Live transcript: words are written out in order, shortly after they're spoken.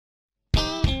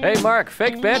Hey, Mark,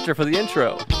 fake banter for the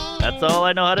intro. That's all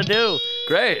I know how to do.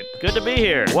 Great. Good to be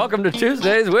here. Welcome to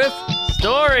Tuesdays with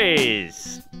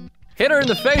Stories. Hit her in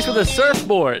the face with a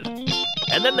surfboard.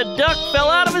 And then the duck fell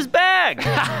out of his bag.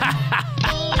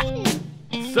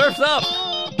 Surf's up.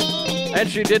 And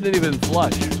she didn't even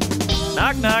flush.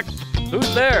 Knock, knock.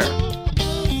 Who's there?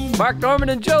 Mark Norman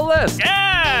and Joe List.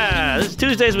 Yeah! This is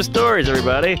Tuesdays with Stories,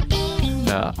 everybody.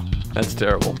 Nah, that's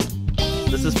terrible.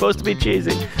 This is supposed to be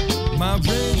cheesy. My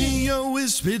radio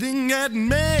is spitting at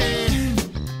me.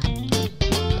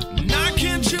 And I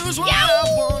can't choose what I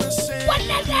want to say.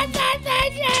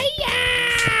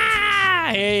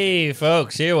 Hey,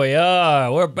 folks, here we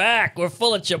are. We're back. We're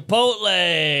full of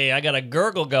Chipotle. I got a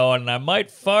gurgle going, and I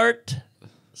might fart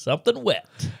something wet.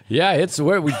 Yeah,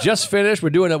 we just finished. We're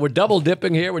double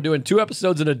dipping here. We're doing 2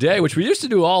 episodes in a day, which we used to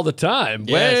do all the time,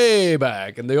 Yes. way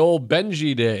back in the old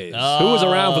Benji days. Who was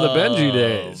around for the Benji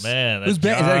days? Man, Who's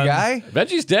Ben? Is that a guy?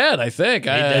 Benji's dead, I think.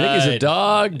 I think he's a died.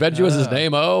 dog. Benji was his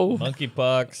name.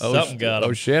 Monkeypox. Something got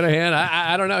him. Shanahan.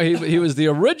 I don't know. He was the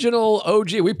original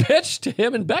OG. We pitched to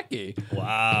him and Becky,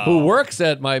 Wow. who works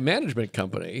at my management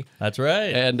company. That's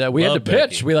right. And we had to Love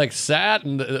pitch. Becky. We sat,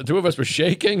 and the two of us were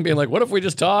shaking, being like, "What if we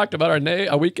just talked about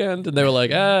our weekend?" And they were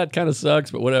like, "It kind of sucks,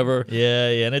 but whatever." Yeah,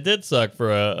 and it did suck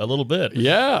for a little bit.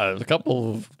 Yeah, a couple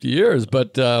of years,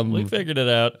 but We figured it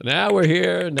out. now we're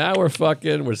here. Now we're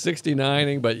fucking. We're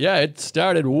 69ing. But yeah, it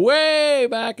started way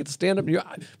back at stand-up New York.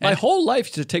 My whole life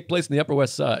used to take place in the Upper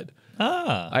West Side.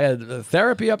 Ah. I had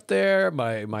therapy up there.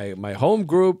 My home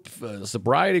group,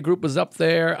 sobriety group was up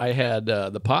there. I had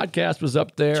the podcast was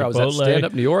up there. I was at Chipotle. Stand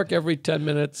Up New York every 10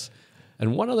 minutes.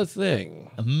 And one other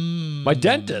thing, my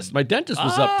dentist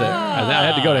was up there. And I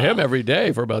had to go to him every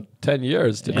day for about 10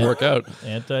 years. Didn't work out.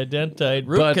 Anti-dentite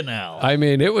root But, canal. I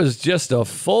mean, it was just I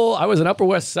was an Upper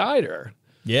West Sider.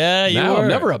 yeah, you Now were. I'm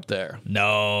never up there.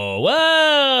 No.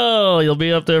 Well, you'll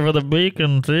be up there for the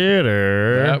Beacon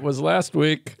Theater. That was last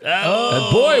week. Oh.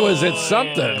 And boy, was it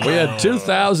something. We had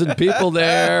 2,000 people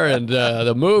there, and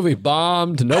the movie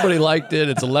bombed. Nobody liked it.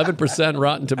 It's 11%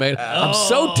 Rotten Tomato. I'm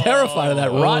so terrified of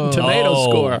that Rotten Tomato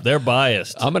score. They're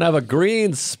biased. I'm going to have a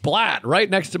green splat right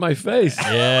next to my face.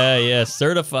 Yeah,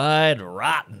 certified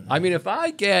rotten. I mean,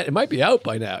 it might be out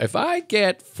by now. If I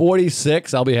get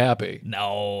 46, I'll be happy.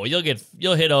 No,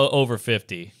 you'll hit over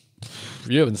 50.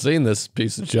 You haven't seen this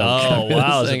piece of junk. Oh,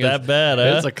 wow, This is it thing that bad,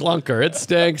 huh? It's a clunker. It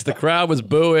stinks. The crowd was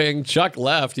booing. Chuck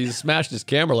left. He smashed his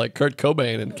camera like Kurt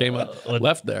Cobain and came up,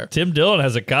 left there. Tim Dillon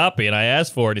has a copy, and I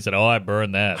asked for it. He said, "Oh, I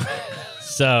burned that."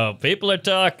 So people are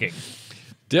talking.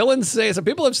 Dylan says, so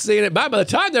people have seen it. By the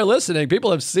time they're listening,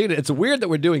 people have seen it. It's weird that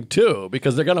we're doing 2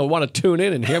 because they're going to want to tune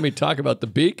in and hear me talk about the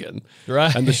Beacon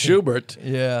Right. and the Schubert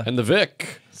Yeah. and the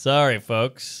Vic. Sorry,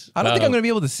 folks. I don't think I'm going to be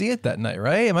able to see it that night,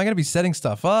 right? Am I going to be setting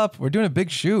stuff up? We're doing a big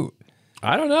shoot.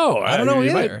 I don't know. I don't know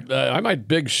you either. Might, I might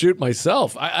big shoot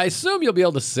myself. I assume you'll be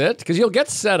able to sit because you'll get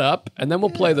set up and then we'll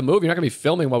play the movie. You're not going to be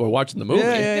filming while we're watching the movie.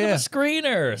 Yeah, Give him yeah. a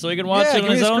screener so he can watch Yeah, it on give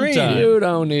me his a own screen. time. You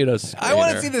don't need a screener. I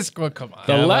want to see this. Well, come on.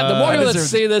 The more I people that deserve-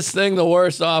 see this thing, the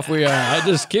worse off we are. I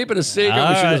just keep it a secret. All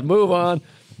We should right. just move on.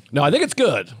 No, I think it's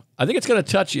good. I think it's going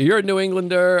to touch you. You're a New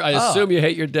Englander. I assume you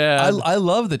hate your dad. I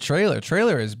love the trailer.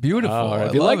 Trailer is beautiful. Oh, I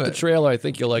if you love like the it. trailer, I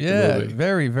think you'll like Yeah, the movie.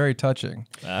 very, very touching.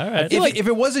 All right. If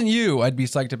it wasn't you, I'd be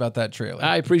psyched about that trailer.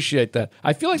 I appreciate that.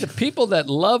 I feel like the people that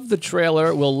love the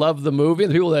trailer will love the movie,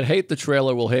 and the people that hate the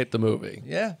trailer will hate the movie.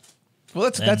 Yeah. Well,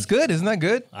 that's good. Isn't that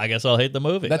good? I guess I'll hate the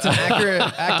movie. That's an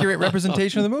accurate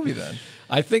representation of the movie then.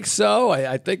 I think so.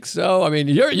 I think so. I mean,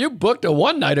 you booked a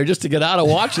one-nighter just to get out of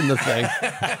watching the thing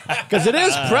because it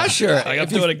is pressure. I got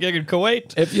doing a gig in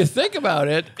Kuwait. If you think about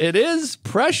it, it is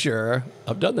pressure.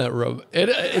 I've done that, Rob.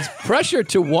 It's pressure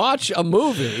to watch a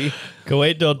movie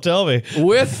Kuwait, don't tell me.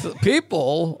 with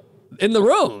people in the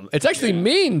room. It's actually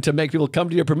mean to make people come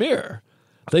to your premiere.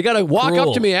 They got to walk Cruel.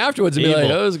 up to me afterwards and be like,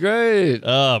 Evil. "That was great."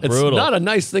 Oh, brutal. It's not a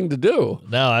nice thing to do.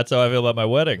 No, that's how I feel about my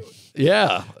wedding.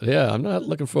 Yeah. I'm not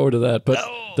looking forward to that. But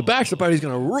the bachelor party's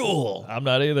going to rule. I'm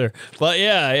not either. But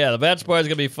yeah, the bachelor party's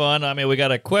going to be fun. I mean, we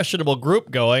got a questionable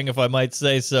group going, if I might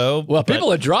say so. Well, but-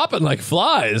 people are dropping like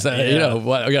flies. You know,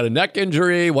 we got a neck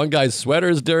injury. One guy's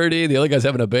sweater's dirty. The other guy's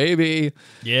having a baby.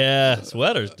 Yeah,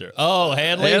 sweater's dirty. Oh,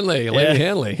 Hanley? Lady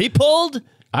Hanley. He pulled?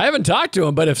 I haven't talked to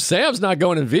him, but if Sam's not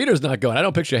going and Viter's not going, I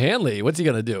don't picture Hanley. What's he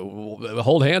going to do?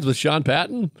 Hold hands with Sean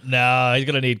Patton? No, he's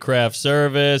going to need craft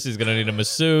service. He's going to need a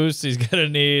masseuse. He's going to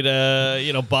need,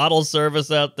 bottle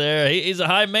service out there. He's a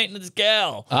high-maintenance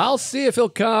gal. I'll see if he'll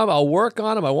come. I'll work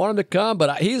on him. I want him to come,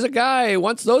 but he's a guy,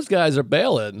 once those guys are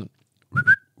bailing.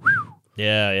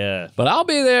 Yeah. But I'll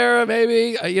be there,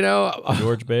 maybe.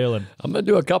 George Balin. I'm going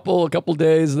to do a couple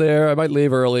days there. I might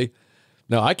leave early.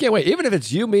 No, I can't wait. Even if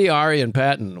it's you, me, Ari, and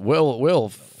Patton, we'll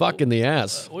fuck in the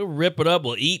ass. We'll rip it up.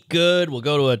 We'll eat good. We'll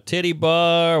go to a titty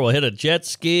bar. We'll hit a jet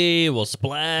ski. We'll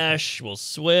splash. We'll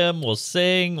swim. We'll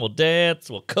sing. We'll dance.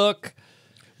 We'll cook.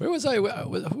 Where was I?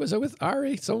 Who was I with?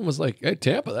 Ari? Someone was like, "Hey,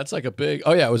 Tampa, that's like a big."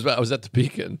 Oh yeah, I was at the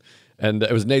Beacon, and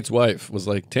it was Nate's wife. Was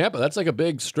like, "Tampa, that's like a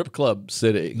big strip club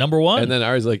city." #1. And then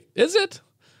Ari's like, "Is it?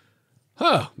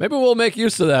 Huh? Maybe we'll make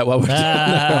use of that while we're down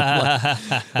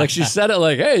there." Like she said it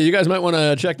like, "Hey, you guys might want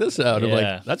to check this out." I'm Yeah.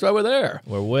 like, "That's why we're there."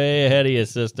 We're way ahead of you,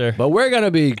 sister. But we're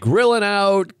gonna be grilling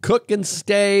out, cooking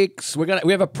steaks. We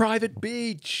have a private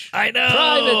beach. I know.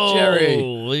 Private, Jerry.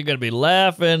 You're going to be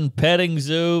laughing, petting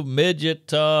zoo, midget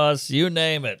toss, you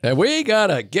name it. And we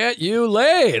gotta get you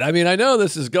laid. I mean, I know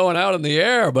this is going out in the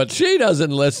air, but she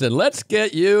doesn't listen. Let's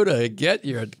get you to get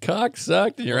your cock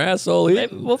sucked and your asshole Maybe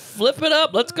eaten. we'll flip it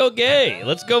up. Let's go gay.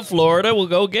 Let's go Florida. We'll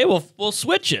go gay. We'll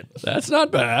switch it. That's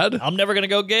not bad. I'm never going to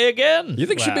go gay again. You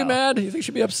think she'd be Wow. mad? You think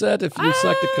she'd be upset if you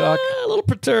sucked a cock? A little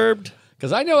perturbed.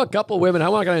 Because I know a couple women,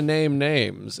 I'm not going to name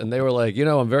names, and they were like,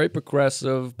 I'm very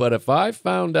progressive, but if I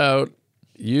found out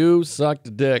you sucked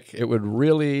a dick, it would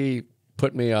really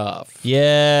put me off.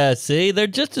 Yeah, see? They're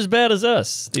just as bad as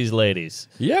us, these ladies.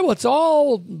 Yeah, well, it's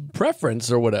all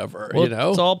preference or whatever, Well,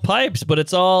 it's all pipes, but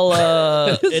it's all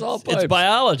It's all it's pipes.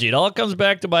 biology. It all comes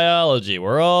back to biology.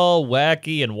 We're all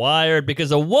wacky and wired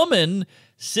because a woman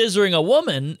scissoring a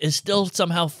woman is still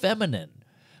somehow feminine.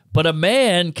 But a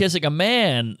man kissing a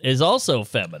man is also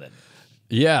feminine.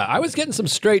 Yeah, I was getting some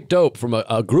straight dope from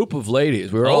a group of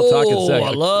ladies. We were all talking sex. I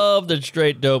love the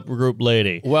straight dope group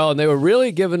lady. Well, and they were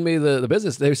really giving me the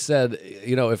business. They said,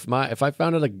 if I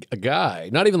found out a guy,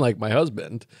 not even like my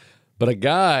husband, but a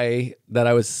guy that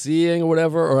I was seeing or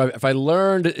whatever, or if I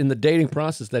learned in the dating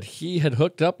process that he had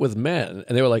hooked up with men,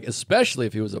 and they were like, especially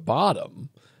if he was a bottom,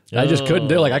 I just couldn't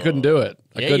do it. Like, I couldn't do it.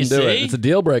 I Yeah, couldn't you do it. see? It's a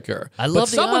deal breaker. I love but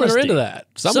the some women are honesty. into that.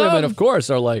 Some Some- women, of course,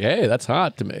 are like, hey, that's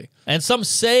hot to me. And some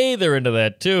say they're into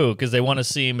that too because they want to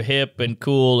seem hip and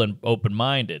cool and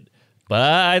open-minded. But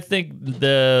I think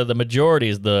the majority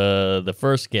is the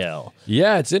first gal.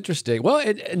 Yeah, it's interesting. Well,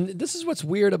 and this is what's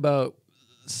weird about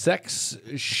sex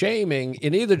shaming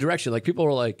in either direction. Like, people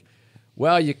are like,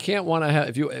 well, you can't want to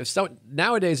have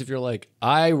nowadays if you're like,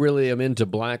 I really am into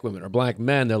black women or black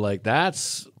men, they're like,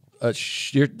 that's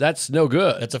no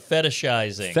good. That's a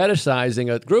fetishizing.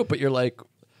 Fetishizing a group, but you're like,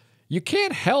 you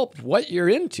can't help what you're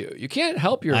into. You can't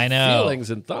help your I know. feelings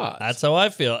and thoughts. That's how I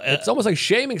feel. It's almost like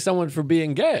shaming someone for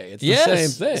being gay. It's Yes, the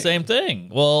same thing. Same thing.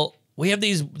 Well, we have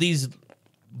these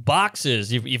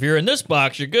boxes. If you're in this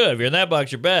box, you're good. If you're in that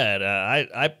box, you're bad.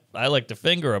 I like to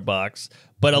finger a box.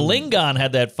 But Alingon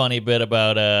had that funny bit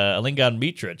about Alingon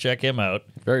Mitra. Check him out.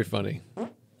 Very funny.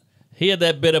 He had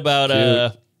that bit about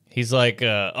Cute. he's like,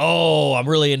 oh, I'm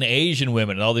really into Asian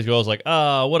women, and all these girls like,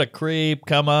 oh, what a creep!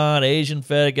 Come on, Asian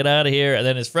fed, get out of here. And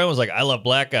then his friend was like, I love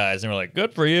black guys, and we're like,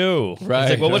 good for you. Right, It's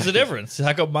like, well, what's the right. difference?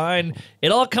 How come mine?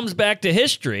 It all comes back to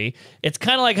history. It's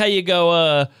kind of like how you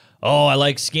go, oh, I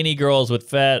like skinny girls with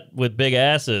big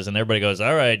asses, and everybody goes,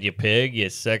 all right, you pig, you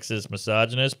sexist,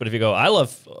 misogynist. But if you go, I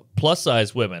love plus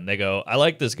size women, they go, I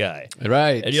like this guy.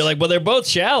 Right. And you're like, well, they're both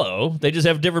shallow. They just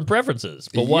have different preferences.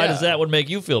 But why Yeah. does that one make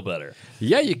you feel better?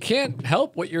 Yeah, you can't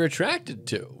help what you're attracted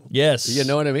to. Yes. You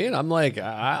know what I mean? I'm like,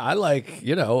 I like,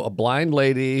 a blind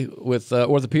lady with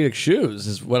orthopedic shoes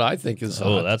is what I think is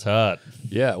Oh, hot. that's hot.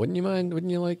 Yeah, wouldn't you mind?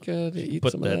 Wouldn't you like to eat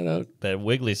Put some of that out? that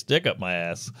wiggly stick up my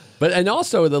ass. But and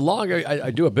also the longer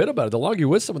I do a bit about it, the longer you're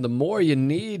with someone, the more you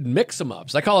need mix 'em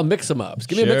ups. I call them mix 'em ups.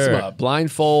 Give me a mix 'em Sure. up.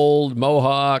 Blindfold,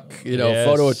 mohawk, Yes.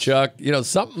 photo of Chuck,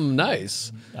 something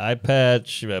nice. Eye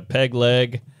patch, peg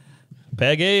leg.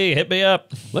 Peggy, hit me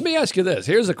up. Let me ask you this.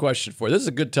 Here's a question for you. This is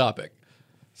a good topic.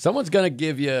 Someone's gonna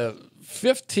give you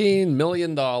 $15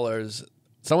 million.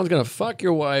 Someone's gonna fuck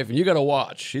your wife, and you gotta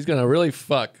watch. She's gonna really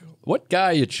fuck. What guy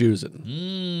are you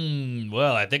choosing?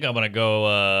 Well, I think I'm going to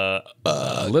go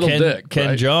Little Ken, Dick. Ken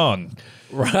right? Jong.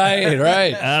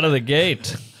 Right. Out of the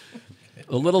gate.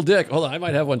 A little dick. Hold on, I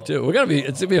might have one too.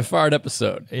 It's gonna be a fart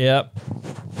episode. Yep.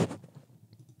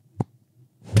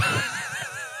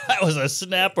 That was a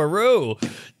snapperoo.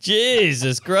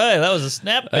 Jesus Christ, that was a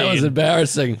snap That was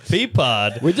embarrassing.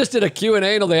 Pea-pod. We just did a Q&A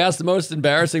and they asked the most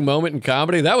embarrassing moment in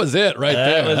comedy. That was it right That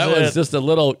there. was That was it. just a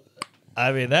little.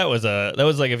 I mean, that was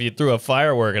like if you threw a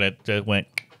firework and it just went,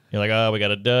 you're like, oh, we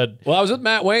got a dud. Well, I was with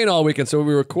Matt Wayne all weekend, so we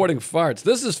were recording farts.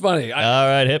 This is funny. All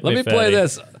right, hit Let me play fatty.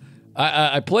 this.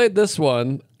 I played this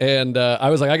one, and I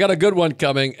was like, I got a good one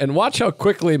coming. And watch how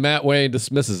quickly Matt Wayne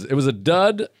dismisses it. It was a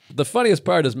dud. The funniest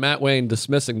part is Matt Wayne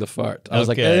dismissing the fart. I was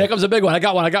like, Okay. hey, here comes a big one. I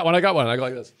got one. I go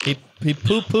like this. He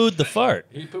poo-pooed the fart.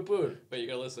 He poo-pooed. Wait, you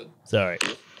gotta listen. Sorry.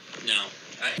 No,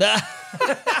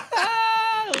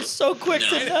 It was so quick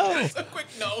to know.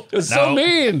 It was so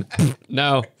mean.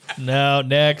 No. No,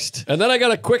 next. And then I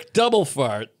got a quick double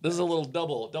fart. This is a little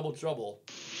double trouble.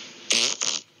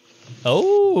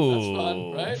 Oh. That's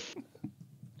fun, right?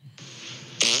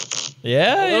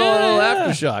 Yeah, A little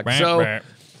aftershock. So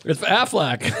it's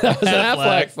Affleck. That was an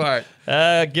Affleck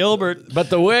fart. Gilbert. But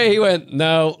the way he went,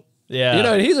 no. Yeah. You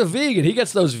know, he's a vegan. He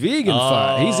gets those vegan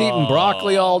farts. He's eating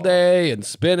broccoli all day and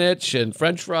spinach and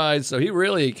French fries, so he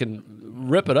really can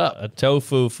rip it up. A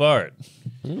tofu fart.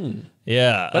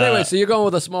 Yeah. But anyway, so you're going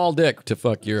with a small dick to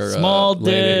fuck your small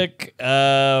lady. dick,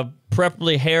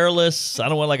 preferably hairless. I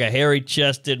don't want like a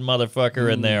hairy-chested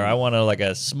motherfucker in there. I want like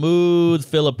a smooth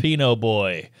Filipino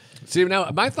boy. See, now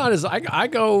my thought is I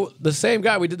go the same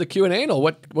guy. We did the Q and anal.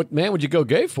 What man would you go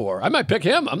gay for? I might pick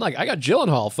him. I'm like, I got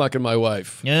Gyllenhaal fucking my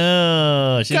wife.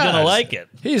 Oh, she's gonna Guys, like it.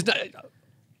 He's not,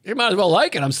 you might as well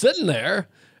like it. I'm sitting there.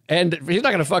 And he's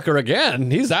not going to fuck her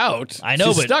again. He's out. I know,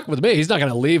 She's but stuck with me. He's not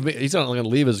going to leave me. He's not going to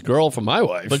leave his girl for my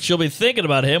wife. But she'll be thinking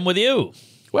about him with you.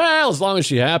 Well, as long as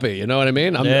she's happy, you know what I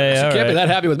mean? She can't be that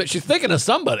happy with me. She's thinking of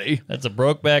somebody. That's a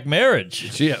brokeback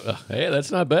marriage. Hey, that's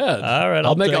not bad. All right,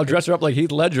 I'll dress her up like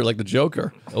Heath Ledger, like the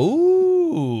Joker.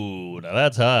 Ooh, now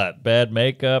that's hot. Bad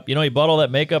makeup. You know, he bought all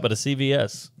that makeup at a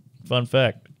CVS. Fun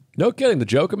fact. No kidding, the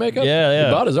Joker makeup? Yeah.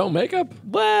 He bought his own makeup?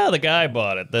 Well, the guy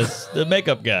bought it. The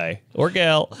makeup guy or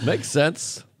gal. Makes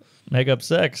sense. Makeup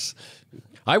sex.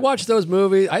 I watch those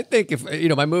movies. I think if,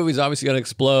 my movie's obviously going to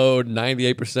explode,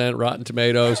 98% Rotten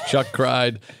Tomatoes, Chuck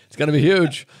cried. It's going to be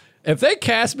huge. If they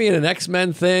cast me in an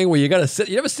X-Men thing where you got to sit,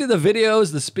 you ever see the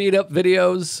videos, the speed up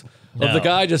videos? No. Of the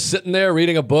guy just sitting there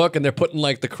reading a book and they're putting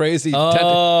like the crazy...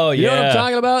 Oh, You know what I'm yeah.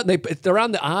 talking about? It's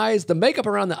around the eyes, the makeup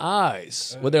around the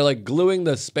eyes, where they're like gluing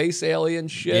the space alien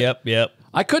shit. Yep.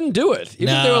 I couldn't do it.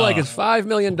 Even if they were No. like, it's $5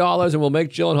 million and we'll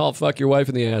make Gyllenhaal fuck your wife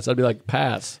in the ass, I'd be like,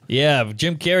 pass. Yeah,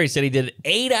 Jim Carrey said he did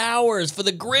 8 hours for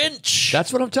the Grinch.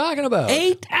 That's what I'm talking about.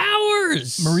 8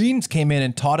 hours. Marines came in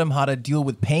and taught him how to deal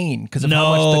with pain because of how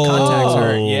much the contacts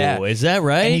hurt. Yeah. Is that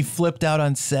right? And he flipped out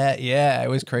on set. Yeah, it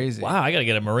was crazy. Wow, I got to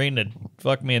get a Marine to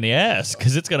fuck me in the ass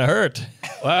because it's going to hurt.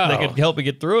 Wow. They could help me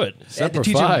get through it. They had,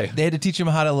 they had to teach him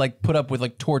how to like put up with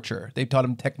like torture. They taught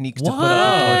him techniques to put What?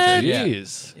 up with torture. Yeah.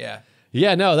 Jeez. Yeah.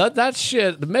 Yeah, no, that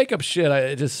shit, the makeup shit,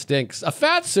 it just stinks. A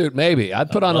fat suit, maybe. I'd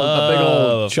put on a big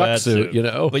old Chuck fat suit, you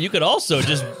know? But you could also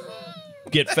just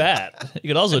get fat. You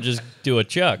could also just do a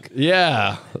Chuck.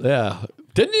 Yeah.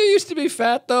 Didn't you used to be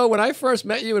fat, though? When I first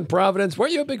met you in Providence,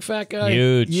 weren't you a big fat guy?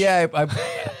 Huge. Yeah.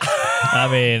 I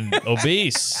mean,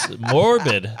 obese,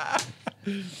 morbid.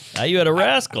 Now you had a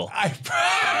rascal.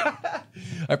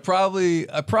 I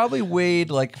probably weighed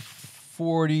like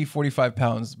 40, 45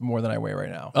 pounds more than I weigh right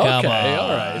now. Okay, Come on. all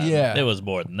right. Yeah. It was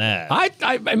more than that. I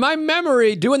in my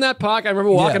memory, doing that podcast, I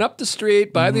remember walking Yeah. up the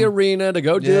street by the arena to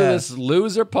go do Yeah. this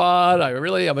loser pod.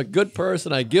 I'm a good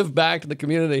person. I give back to the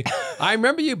community. I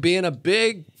remember you being a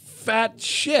big fat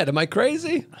shit. Am I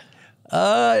crazy?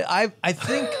 I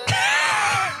think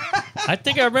I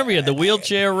think I remember you had the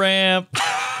wheelchair ramp.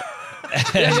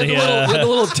 And You had the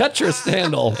little Tetris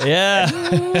handle, yeah.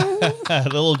 The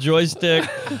little joystick.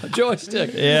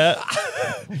 joystick. Yeah.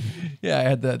 yeah, I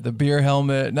had the beer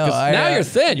helmet. No, 'Cause now you're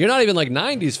thin. You're not even like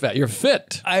 90s fat. You're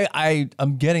fit.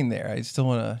 I'm getting there. I still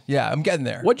want to. Yeah, I'm getting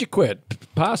there. What'd you quit?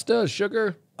 Pasta,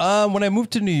 sugar? When I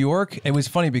moved to New York, it was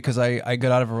funny because I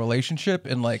got out of a relationship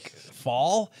in like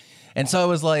fall. And so I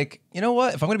was like, you know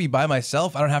what? If I'm going to be by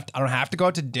myself, I don't have to go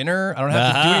out to dinner. I don't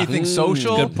have to do anything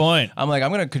social. Good point. I'm like, I'm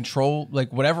going to control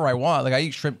like whatever I want. Like I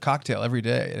eat shrimp cocktail every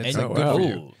day. And it's like good for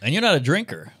you. Ooh, and you're not a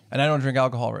drinker. And I don't drink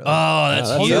alcohol really. Oh, that's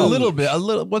that's huge. Only a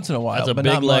little once in a while. That's a but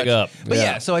big not leg much. up. But Yeah.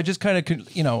 yeah, so I just kind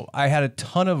of, I had a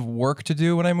ton of work to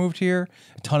do when I moved here,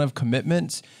 a ton of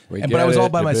commitments. We But I get was all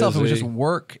it, by you're myself. It was busy. just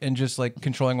work and just like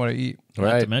controlling what I eat. Not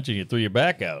Right. to mention you threw your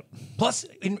back out. Plus,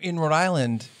 in Rhode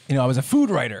Island, I was a food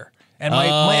writer, and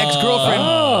my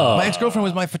ex-girlfriend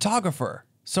was my photographer.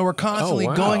 So we're constantly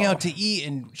wow. going out to eat,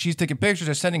 and she's taking pictures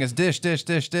or sending us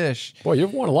dish. Boy,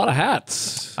 you've worn a lot of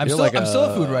hats. I'm You're still like I'm still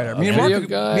a food writer. Me and video Mark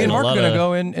guy. are A lot going to of-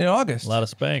 go in August. A lot of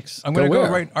Spanx. I'm going to Go go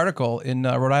where? write an article in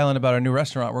Rhode Island about a new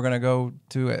restaurant. We're going to go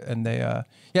to it, and they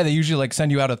usually like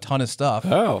send you out a ton of stuff.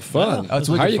 Oh, fun. Oh, it's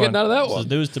How are wicked you getting fun. out of that This is one?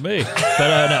 news to me.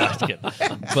 But no, just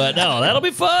kidding. But no, that'll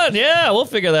be fun. Yeah, we'll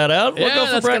figure that out. We'll go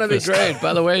for that's gonna be breakfast. great.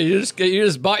 By the way, you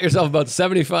just bought yourself about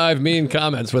 75 mean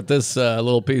comments with this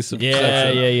little piece of Yeah,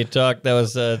 section. yeah, you talked. That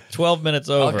was 12 minutes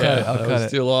over. Okay, I'll that cut was it.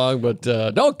 too long, but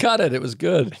don't cut it. It was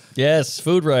good. Yes,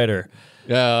 food writer.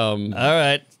 All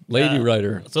right. Lady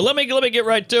writer. So let me get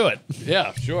right to it.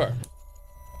 Yeah, sure.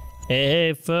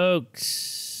 Hey,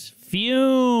 folks.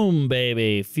 Fume,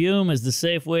 baby. Fume is the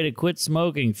safe way to quit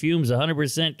smoking. Fume's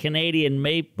 100% Canadian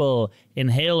maple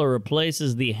inhaler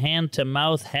replaces the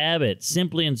hand-to-mouth habit.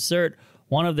 Simply insert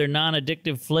one of their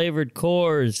non-addictive flavored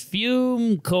cores.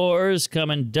 Fume cores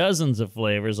come in dozens of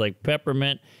flavors like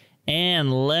peppermint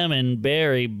and lemon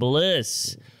berry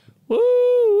bliss.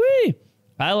 Woo-wee!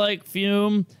 I like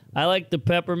Fume. I like the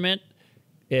peppermint.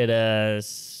 It,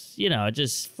 it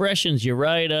just freshens you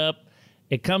right up.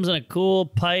 It comes in a cool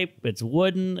pipe. It's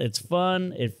wooden. It's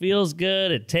fun. It feels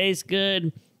good. It tastes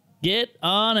good. Get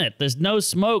on it. There's no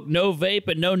smoke, no vape,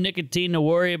 and no nicotine to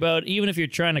worry about. Even if you're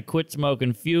trying to quit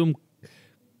smoking, Fume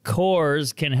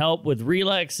cores can help with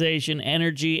relaxation,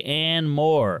 energy, and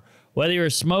more. Whether you're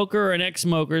a smoker or an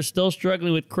ex-smoker still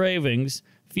struggling with cravings,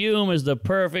 Fume is the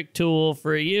perfect tool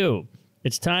for you.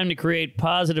 It's time to create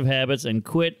positive habits and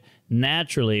quit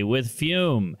naturally with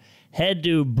Fume. Head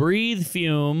to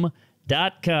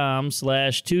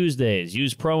breathefume.com/Tuesdays.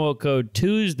 Use promo code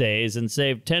Tuesdays and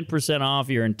save 10% off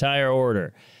your entire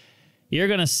order. You're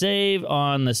going to save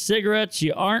on the cigarettes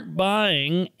you aren't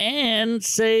buying and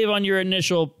save on your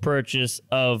initial purchase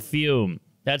of Fume.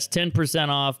 That's 10%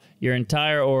 off your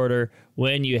entire order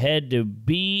when you head to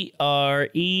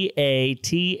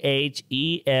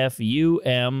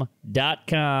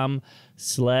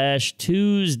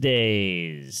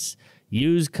breathefum.com/Tuesdays.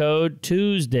 Use code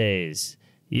Tuesdays.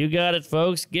 You got it,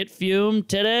 folks. Get Fume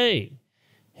today.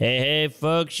 Hey,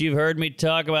 folks, you've heard me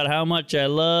talk about how much I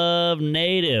love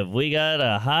Native. We got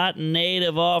a hot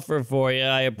Native offer for you.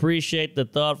 I appreciate the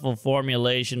thoughtful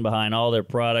formulation behind all their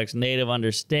products. Native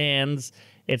understands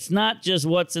it's not just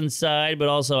what's inside, but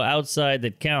also outside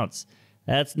that counts.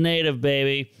 That's Native,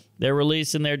 baby. They're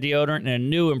releasing their deodorant in a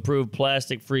new improved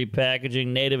plastic-free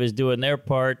packaging. Native is doing their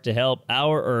part to help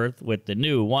our Earth with the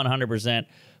new 100%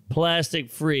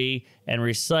 plastic-free and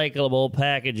recyclable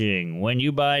packaging. When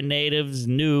you buy Native's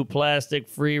new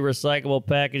plastic-free recyclable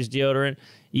package deodorant,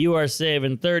 you are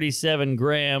saving 37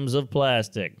 grams of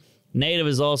plastic. Native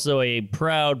is also a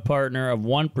proud partner of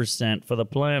 1% for the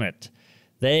planet.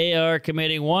 They are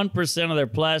committing 1% of their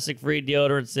plastic-free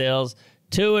deodorant sales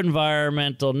to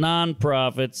environmental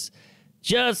nonprofits.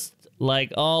 Just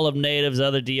like all of Native's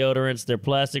other deodorants, their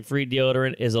plastic-free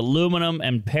deodorant is aluminum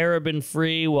and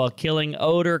paraben-free while killing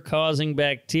odor-causing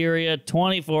bacteria.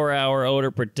 24-hour odor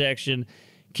protection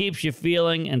keeps you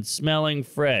feeling and smelling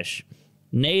fresh.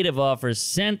 Native offers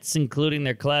scents, including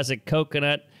their classic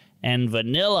coconut and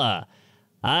vanilla.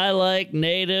 I like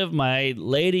Native. My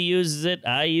lady uses it.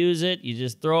 I use it. You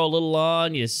just throw a little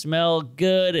on. You smell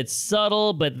good. It's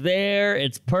subtle, but there.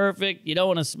 It's perfect. You don't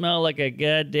want to smell like a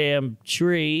goddamn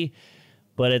tree,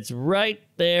 but it's right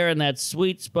there in that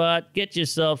sweet spot. Get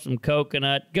yourself some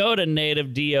coconut. Go to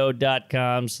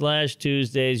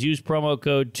nativedeo.com/Tuesdays. Use promo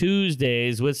code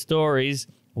Tuesdays with stories,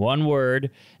 one word,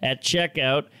 at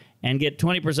checkout. And get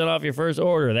 20% off your first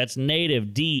order. That's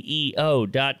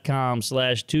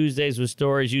nativedeo.com/Tuesdays with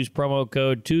stories. Use promo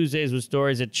code Tuesdays with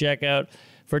stories at checkout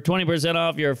for 20%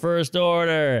 off your first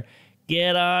order.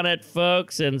 Get on it,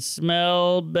 folks, and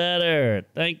smell better.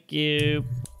 Thank you.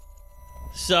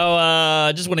 So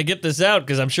I just want to get this out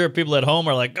because I'm sure people at home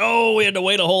are like, oh, we had to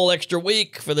wait a whole extra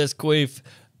week for this queef.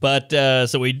 But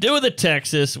so we do the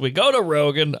Texas. We go to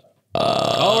Rogan.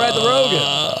 We're at the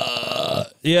Rogan.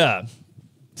 Yeah.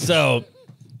 So,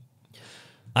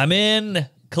 I'm in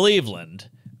Cleveland,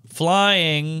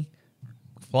 flying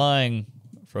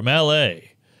from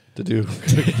L.A. To do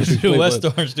to West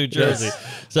Orange, New Jersey.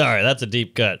 Yes. Sorry, that's a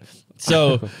deep cut.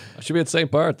 So, I should be at St.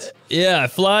 Bart's. Yeah,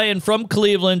 flying from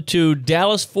Cleveland to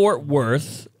Dallas-Fort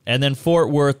Worth, and then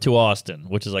Fort Worth to Austin,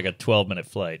 which is like a 12-minute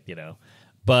flight, you know.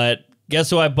 But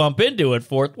guess who I bump into at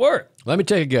Fort Worth? Let me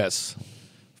take a guess.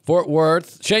 Fort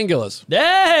Worth, Shane Gillis.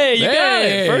 Hey, you got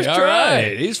it. First try. All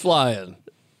right, he's flying.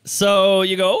 So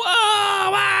you go,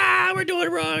 we're doing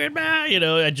it wrong. You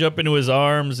know, I jump into his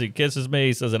arms. He kisses me.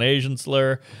 He says an Asian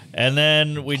slur. And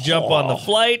then we jump on the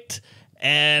flight,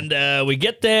 and we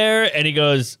get there, and he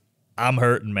goes, I'm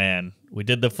hurting, man. We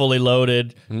did the fully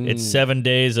loaded. It's 7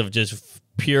 days of just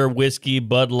pure whiskey,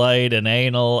 Bud Light, and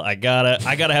anal. I gotta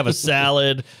have a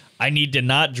salad. I need to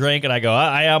not drink. And I go,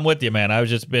 I'm with you, man. I've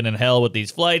just been in hell with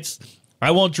these flights. I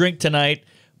won't drink tonight,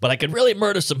 but I could really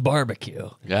murder some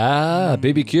barbecue. Ah,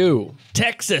 BBQ.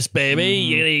 Texas, baby.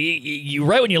 You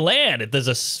right when you land, there's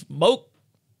a smoke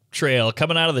trail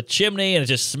coming out of the chimney, and it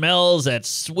just smells that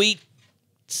sweet,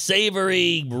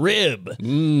 savory rib.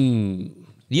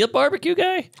 You a barbecue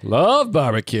guy? Love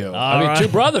barbecue. All right. Two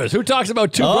brothers. Who talks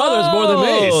about two brothers more than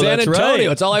me? Sam San that's Antonio. right.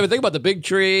 That's all I ever think about. The big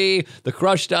tree, the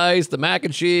crushed ice, the mac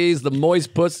and cheese, the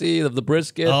moist pussy of the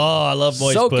brisket. Oh, I love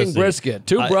moist Soaking pussy. brisket.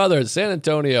 Two brothers, San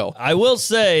Antonio. I will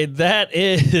say that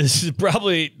is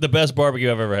probably the best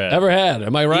barbecue I've ever had. Ever had.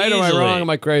 Am I right? Am I Easily. wrong? Am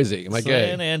I crazy? Am I gay?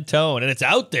 San Antonio. And it's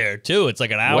out there, too. It's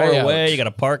like an hour Way away. out. You got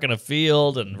to park in a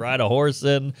field and ride a horse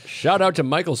in. Shout out to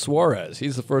Michael Suarez.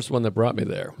 He's the first one that brought me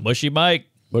there. Mushy Mike.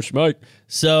 Bush Mike.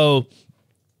 So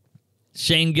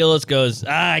Shane Gillis goes,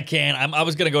 I can't. I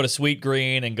was going to go to Sweet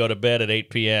Green and go to bed at 8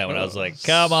 p.m. And I was like,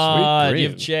 come on, Green.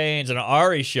 you've changed. And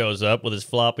Ari shows up with his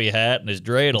floppy hat and his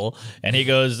dreidel. And he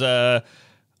goes, oh,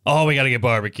 we got to get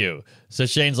barbecue. So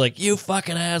Shane's like, you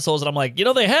fucking assholes. And I'm like,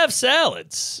 they have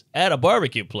salads at a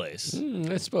barbecue place.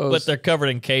 I suppose. But they're covered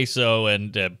in queso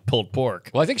and pulled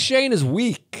pork. Well, I think Shane is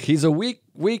weak. He's a weak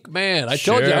man. I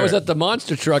told you, I Sure. was at the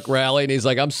monster truck rally, and he's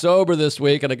like, I'm sober this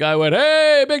week. And the guy went,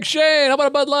 hey, Big Shane, how about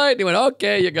a Bud Light? And he went,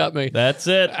 okay, you got me. That's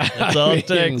it. That's all it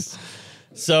takes.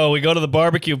 So we go to the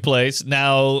barbecue place.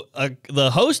 Now,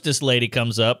 the hostess lady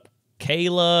comes up,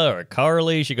 Kayla or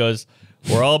Carly. She goes,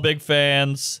 we're all big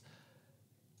fans.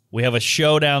 We have a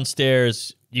show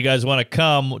downstairs. You guys want to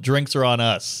come? Drinks are on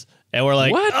us. And we're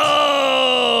like, What?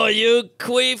 oh, you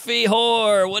queefy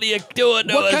whore. What are you doing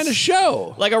to What us? kind of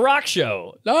show? Like a rock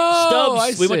show. Oh,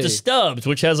 Stubbs. I We went to see. Stubbs,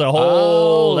 which has a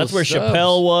whole. Oh, that's where Stubbs.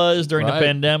 Chappelle was during the Right.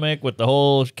 pandemic with the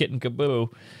whole kit and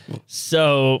caboodle.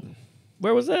 So,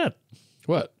 where was that?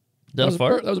 What? That was a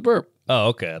fart? That was a burp. Oh,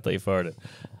 okay. I thought you farted.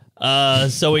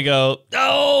 So we go,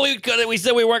 oh, we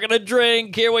said we weren't going to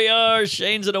drink. Here we are.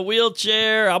 Shane's in a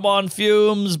wheelchair. I'm on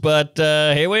fumes, but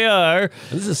here we are.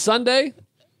 This is Sunday?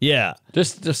 Yeah.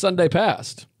 Just Sunday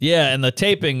past. Yeah, and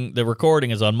the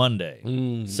recording is on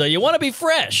Monday. So you want to be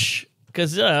fresh.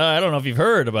 Because I don't know if you've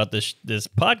heard about this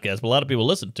podcast, but a lot of people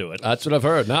listen to it. That's what I've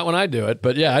heard. Not when I do it,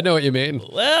 but yeah, I know what you mean.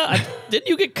 Well, didn't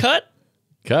you get cut?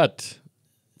 Cut.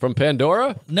 From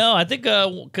Pandora? No, I think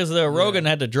because the Rogan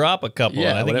had to drop a couple. Yeah,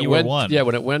 and I when think it you went, were one. Yeah,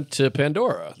 when it went to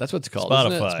Pandora. That's what it's called,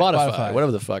 isn't it? Spotify. Spotify.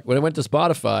 Whatever the fuck. When it went to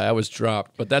Spotify, I was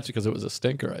dropped, but that's because it was a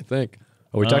stinker, I think.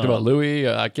 Oh, we talked about Louis.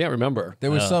 I can't remember. There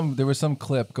was some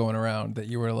clip going around that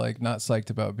you were like not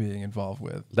psyched about being involved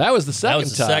with. That was the second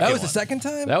was the time. second That was the one. second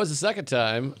time? That was the second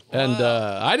time, and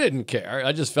I didn't care.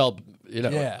 I just felt,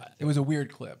 Yeah, it was a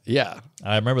weird clip. yeah.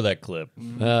 I remember that clip.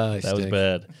 That That was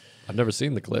bad. I've never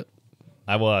seen the clip.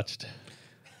 I watched.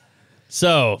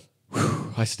 So,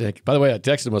 I stink. By the way, I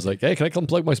texted him. I was like, "Hey, can I come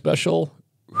plug my special?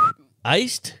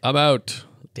 iced? I'm out.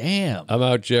 Damn. I'm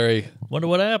out, Jerry. Wonder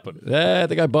what happened. I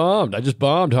think I bombed. I just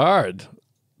bombed hard.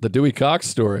 The Dewey Cox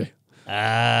story.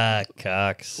 Ah,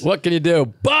 Cox. What can you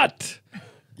do? But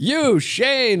you,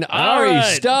 Shane, Ari,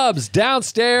 right. Stubbs,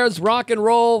 downstairs, rock and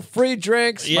roll, free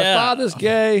drinks. My Yeah. father's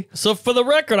gay. So, for the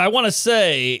record, I want to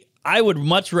say I would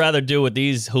much rather do with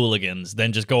these hooligans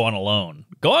than just go on alone.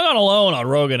 Going on alone on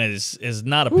Rogan is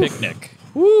not a picnic.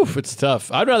 Woof, it's tough.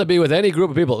 I'd rather be with any group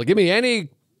of people. Give me any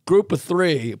group of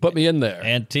three. Put me in there.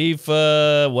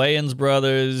 Antifa, Wayans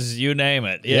Brothers, you name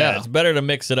it. Yeah, Yeah. it's better to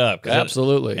mix it up. 'Cause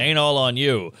Absolutely. it ain't all on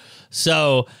you.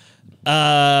 So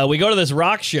we go to this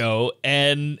rock show,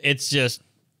 and it's just,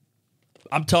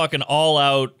 I'm talking all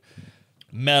out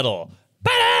metal.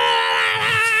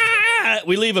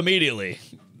 We leave immediately,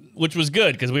 which was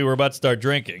good because we were about to start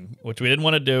drinking, which we didn't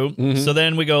want to do. So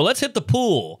then we go, let's hit the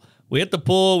pool. We hit the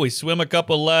pool. We swim a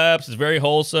couple laps. It's very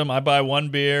wholesome. I buy one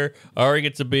beer. Ari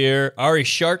gets a beer. Ari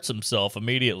sharts himself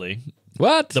immediately.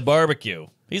 What? The barbecue.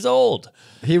 He's old.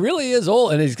 He really is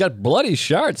old, and he's got bloody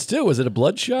sharts too. Was it a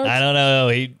blood shart? I don't know.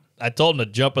 I told him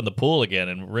to jump in the pool again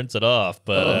and rinse it off,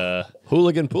 but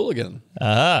Hooligan.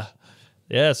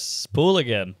 yes, pool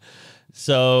again.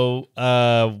 So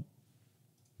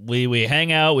we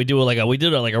hang out. We did like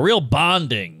a real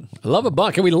bonding. I love a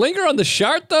bond. Can we linger on the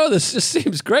shart though? This just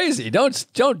seems crazy. Don't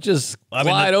just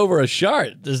glide over a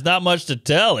shart. There's not much to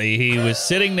tell. He was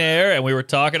sitting there, and we were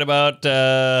talking about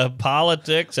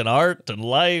politics and art and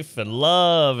life and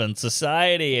love and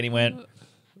society, and he went,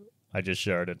 I just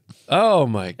sharted. Oh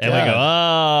my god! And we go,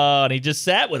 oh, and he just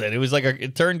sat with it. It was like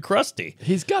it turned crusty.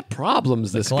 He's got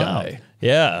problems. This Clown. guy.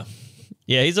 Yeah,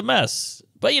 he's a mess.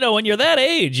 But when you're that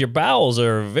age, your bowels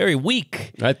are very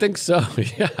weak. I think so.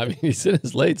 Yeah, I mean he's in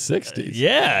his late 60s.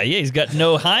 Yeah, he's got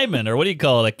no hymen or what do you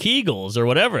call it, a Kegels or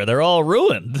whatever. They're all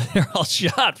ruined. They're all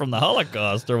shot from the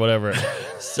Holocaust or whatever.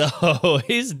 So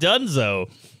he's donezo.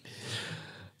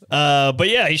 But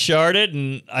yeah, he sharted,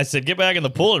 and I said, get back in the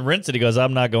pool and rinse it. He goes,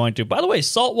 I'm not going to. By the way,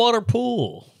 saltwater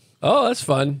pool. Oh, that's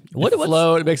fun. What- You what's-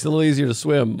 float. It makes it a little easier to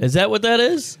swim. Is that what that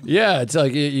is? Yeah, it's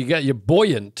like you're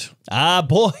buoyant. Ah,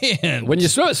 buoyant. When you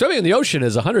swimming in the ocean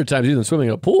is 100 times easier than swimming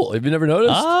in a pool. Have you never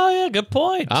noticed? Oh, yeah, good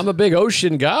point. I'm a big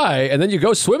ocean guy, and then you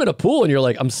go swim in a pool, and you're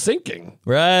like, I'm sinking.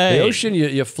 right. The ocean,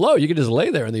 you float. You can just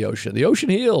lay there in the ocean. The ocean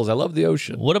heals. I love the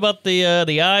ocean. What about the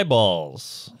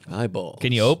eyeballs? Eyeballs.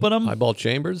 Can you open them? Eyeball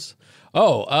chambers?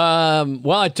 Oh,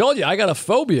 well, I told you, I got a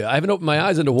phobia. I haven't opened my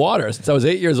eyes into water since I was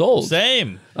 8 years old.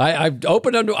 Same. I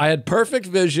opened under. I had perfect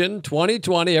vision.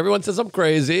 2020. Everyone says I'm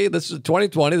crazy. This is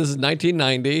 2020. This is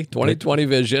 1990. 2020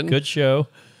 vision. Good show.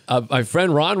 My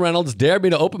friend Ron Reynolds dared me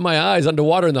to open my eyes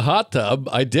underwater in the hot tub.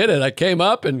 I did it. I came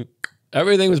up and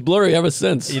everything was blurry ever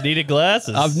since. You needed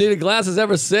glasses. I've needed glasses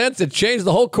ever since. It changed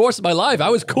the whole course of my life. I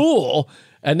was cool.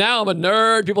 And now I'm a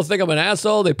nerd. People think I'm an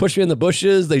asshole. They push me in the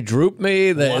bushes. They droop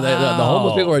me. The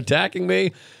homeless people are attacking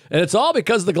me. And it's all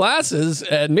because of the glasses.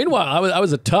 And meanwhile, I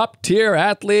was a top tier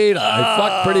athlete. I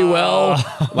fucked pretty well.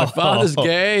 My father's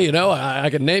gay. You know,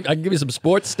 I can give you some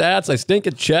sports stats. I stink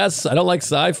at chess. I don't like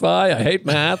sci-fi. I hate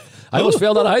math. I almost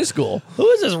failed out of high school. Who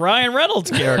is this Ryan Reynolds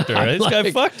character? This guy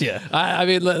like- fucked you. I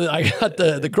mean, I got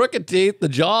the crooked teeth, the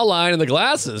jawline, and the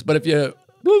glasses. But if you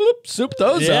soup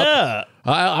those up, Yeah.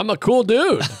 I'm a cool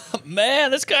dude. Man,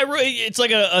 this guy really, it's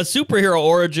like a superhero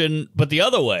origin, but the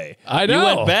other way. I know.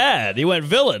 You went bad. You went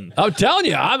villain. I'm telling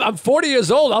you, I'm 40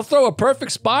 years old. I'll throw a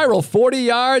perfect spiral 40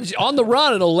 yards on the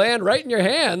run. It'll land right in your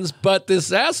hands. But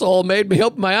this asshole made me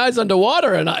open my eyes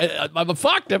underwater, and I'm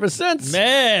fucked ever since.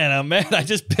 Man, oh man, I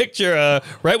just picture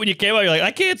right when you came out, you're like,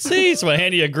 I can't see. So I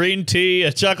hand you a green tea,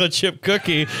 a chocolate chip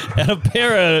cookie, and a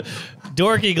pair of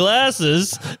dorky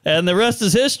glasses, and the rest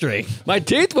is history. My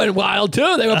teeth went wild,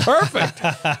 too. They were perfect.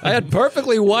 I had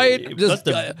perfectly white. Must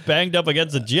have banged up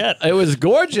against a jet. It was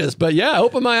gorgeous. But yeah, I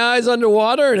opened my eyes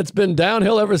underwater, and it's been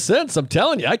downhill ever since. I'm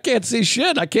telling you, I can't see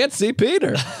shit. I can't see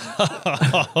Peter.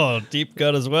 Oh, deep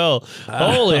cut as well.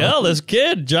 Holy hell, this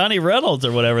kid, Johnny Reynolds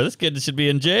or whatever, this kid should be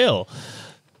in jail.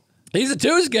 He's a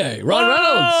Tuesday. Ron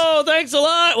Reynolds. Oh, thanks a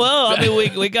lot. Well, I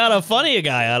mean, we got a funny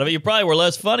guy out of it. You probably were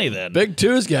less funny then. Big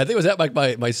Tuesday. I think it was at like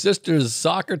my sister's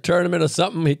soccer tournament or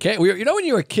something. He came. You know, when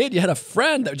you were a kid, you had a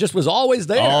friend that just was always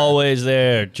there. Always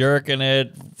there, jerking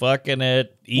it, fucking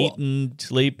it, eating,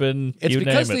 sleeping. It's you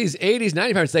because name it. these 80s,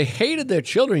 90s parents, they hated their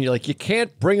children. You're like, you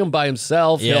can't bring him by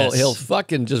himself. Yes. He'll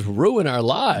fucking just ruin our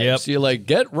lives. Yep. So you're like,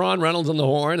 get Ron Reynolds on the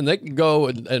horn, and they can go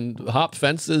and hop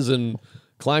fences and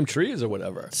climb trees or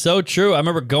whatever. So true. I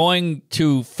remember going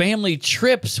to family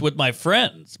trips with my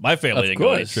friends. My family Of didn't go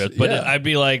on any course, trips, but yeah. I'd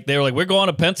be like, they were like, we're going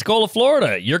to Pensacola,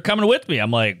 Florida. You're coming with me.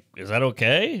 I'm like, is that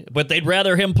okay? But they'd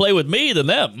rather him play with me than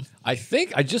them. I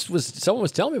think someone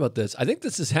was telling me about this. I think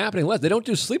this is happening less. They don't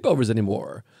do sleepovers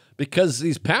anymore because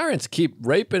these parents keep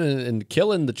raping and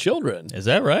killing the children. Is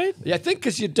that right? Yeah, I think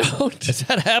because you don't. Is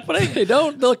that happening? They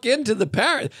don't look into the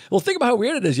parent. Well, think about how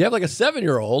weird it is. You have like a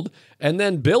 7-year-old, and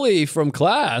then Billy from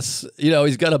class, you know,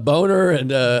 he's got a boner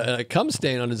and a cum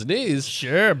stain on his knees.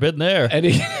 Sure, been there. And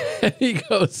he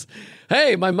goes,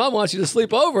 hey, my mom wants you to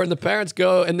sleep over. And the parents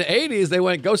go, in the 80s, they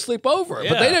went, go sleep over. But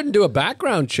Yeah. they didn't do a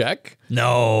background check.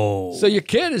 No. So your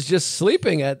kid is just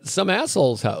sleeping at some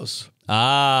asshole's house.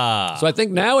 Ah. So I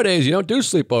think nowadays you don't do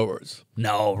sleepovers.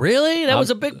 No, really? That was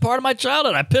a big part of my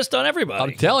childhood. I pissed on everybody.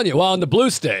 I'm telling you. Well, in the blue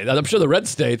state, I'm sure the red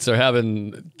states are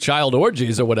having child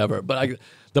orgies or whatever. But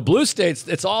the blue states,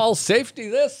 it's all safety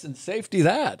this and safety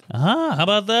that. How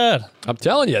about that? I'm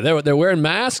telling you, they're wearing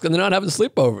masks and they're not having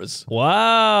sleepovers.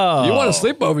 Wow. You want a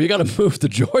sleepover, you got to move to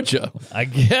Georgia.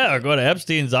 Or go to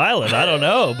Epstein's Island. I don't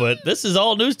know, but this is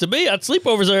all news to me.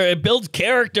 Sleepovers it builds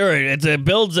character. It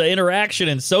builds interaction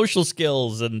and social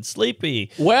skills and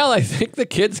sleepy. Well, I think the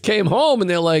kids came home and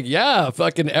they're like, yeah,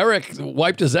 fucking Eric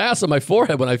wiped his ass on my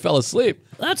forehead when I fell asleep.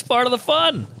 That's part of the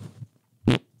fun.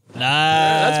 Nice.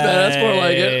 That's better. That's more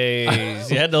like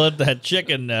it. You had to let that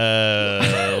chicken,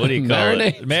 what do you call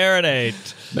Marinate. it?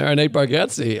 Marinate. Marinate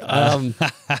Bargatze.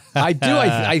 I do.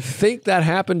 I think that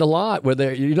happened a lot where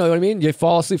they, you know what I mean? You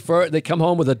fall asleep they come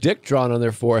home with a dick drawn on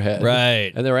their forehead.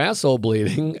 Right. And their asshole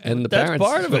bleeding and the That's parents.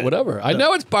 part of but it. whatever. I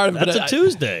know it's part of it. That's but a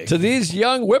Tuesday. To these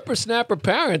young whippersnapper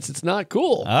parents, it's not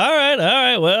cool. All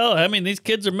right. Well, I mean, these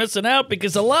kids are missing out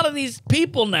because a lot of these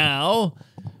people now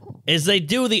is they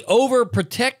do the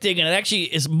overprotecting and it actually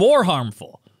is more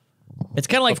harmful. It's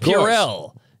kind of like Of course.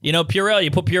 Purell. You know, Purell, you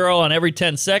put Purell on every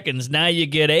 10 seconds. Now you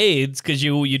get AIDS because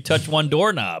you touch one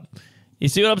doorknob. You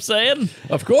see what I'm saying?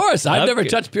 Of course. I've never Okay.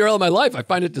 touched Purell in my life. I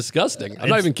find it disgusting. I'm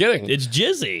not even kidding. It's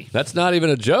jizzy. That's not even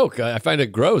a joke. I find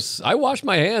it gross. I wash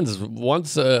my hands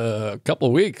once a couple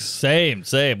of weeks. Same.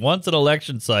 Once an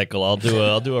election cycle, I'll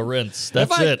do a rinse.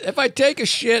 That's it. If I take a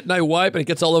shit and I wipe and it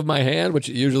gets all over my hand, which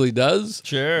it usually does,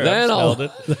 Sure, then I've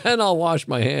smelled then I'll wash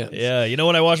my hands. Yeah, you know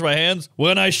when I wash my hands?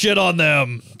 When I shit on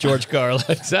them. George Carlin.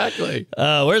 Exactly.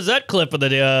 Where's that clip of the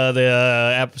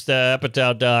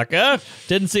Apatow doc? Huh?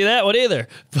 Didn't see that one either.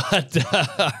 But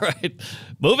all right,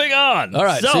 moving on. All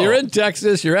right, so you're in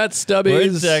Texas. You're at Stubby's. We're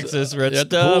in Texas. We're at You're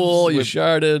the Stubbs. pool. You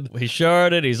sharded. He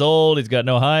sharded. He's old. He's got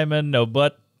no hymen, no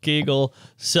butt kegel.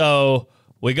 So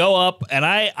we go up, and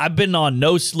I've been on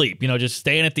no sleep. Just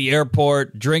staying at the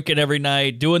airport, drinking every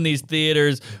night, doing these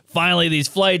theaters. Finally, these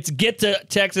flights get to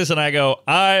Texas, and I go,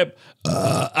 I'm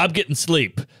getting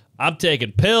sleep. I'm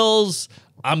taking pills.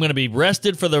 I'm going to be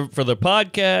rested for the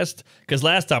podcast because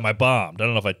last time I bombed. I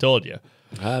don't know if I told you.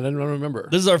 I didn't remember.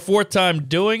 This is our 4th time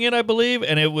doing it, I believe,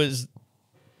 and it was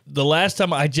the last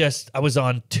time I was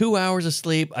on 2 hours of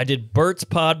sleep. I did Bert's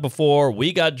pod before.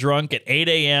 We got drunk at 8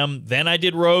 a.m. Then I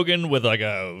did Rogan with like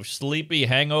a sleepy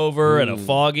hangover and a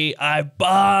foggy. I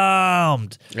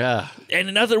bombed. Yeah.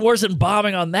 And nothing worse than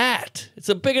bombing on that. It's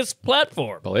the biggest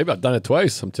platform. Believe me, I've done it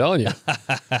twice. I'm telling you.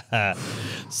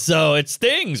 So it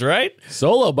stings, right?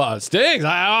 Solo bomb stings.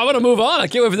 I want to move on. I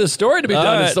can't wait for this story to be done.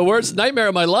 right. It's the worst nightmare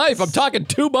of my life. I'm talking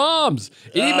 2 bombs.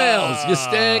 Emails. You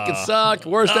stink. It sucked.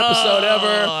 Worst episode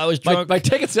ever. I was drunk. My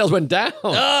ticket sales went down.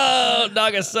 Oh,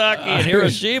 Nagasaki and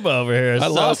Hiroshima over here. I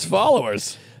lost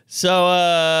followers.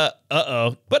 So,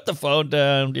 put the phone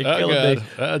down. You're Oh, killing God. me.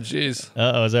 Oh,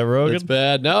 jeez. Is that Rogan? It's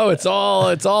bad. No, it's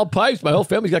all pipes. My whole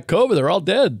family's got COVID. They're all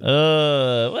dead.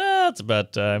 Well, it's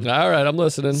about time. All right, I'm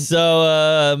listening.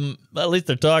 So, at least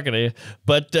they're talking to you.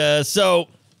 But so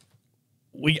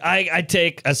I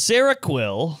take a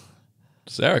Seroquel,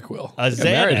 Seroquel. a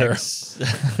Xanax,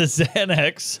 a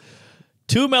Xanax,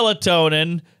 2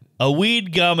 melatonin, a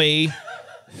weed gummy,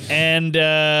 and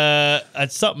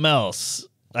something else.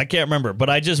 I can't remember, but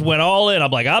I just went all in. I'm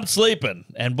like, I'm sleeping.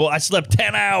 And boy, I slept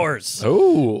 10 hours,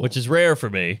 Ooh. which is rare for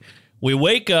me. We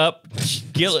wake up.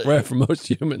 Rare for most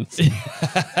humans.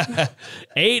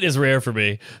 8 is rare for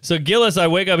me. So Gillis, I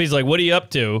wake up. He's like, what are you up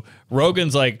to?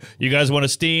 Rogan's like, you guys want to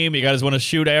steam? You guys want to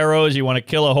shoot arrows? You want to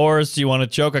kill a horse? You want to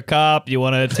choke a cop? You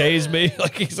want to tase me?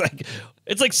 Like, he's like,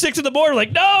 it's like 6 in the morning.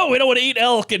 Like, no, we don't want to eat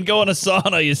elk and go in a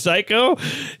sauna, you psycho.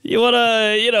 You want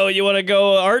to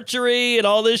go archery and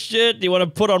all this shit. You want to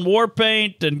put on war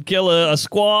paint and kill a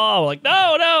squaw. I'm like,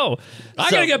 no. I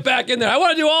gotta get back in there. I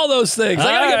want to do all those things. I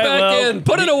gotta get back in.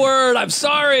 Put in a word. I'm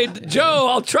sorry, Joe.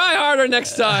 I'll try harder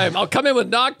next time. I'll come in with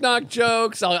knock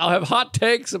jokes. I'll have hot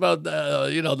takes about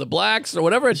the blacks or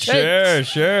whatever it takes.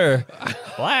 Sure.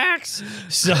 Blacks.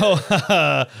 So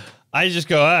I just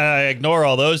go, I ignore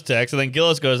all those texts. And then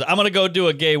Gillis goes, I'm going to go do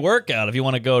a gay workout if you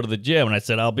want to go to the gym. And I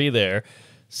said, I'll be there.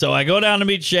 So I go down to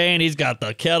meet Shane. He's got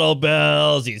the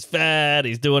kettlebells. He's fat.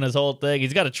 He's doing his whole thing.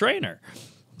 He's got a trainer.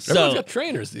 Everyone's got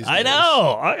trainers these days. I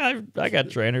know. I got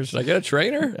trainers. Should I get a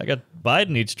trainer? I got Biden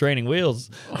needs training wheels.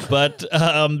 But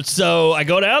so I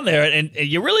go down there and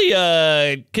you really,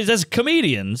 because as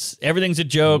comedians, everything's a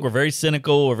joke. We're very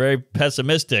cynical. We're very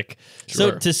pessimistic.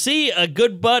 Sure. So to see a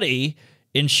good buddy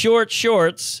in short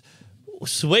shorts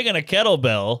swinging a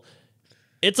kettlebell,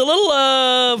 it's a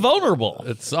little vulnerable.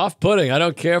 It's off-putting. I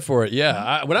don't care for it.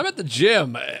 Yeah. When I'm at the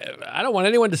gym, I don't want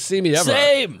anyone to see me ever.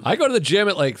 Same. I go to the gym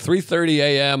at like 3:30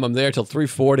 a.m. I'm there till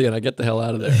 3:40, and I get the hell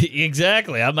out of there.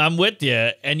 Exactly. I'm with you.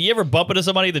 And you ever bump into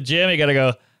somebody at the gym, you got to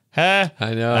go, huh?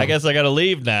 I know. I guess I got to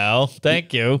leave now.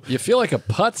 Thank you. You feel like a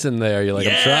putz in there. You're like,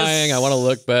 Yes. I'm trying. I want to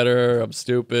look better. I'm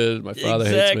stupid. My father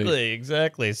hates me.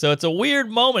 Exactly. So it's a weird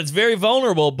moment. It's very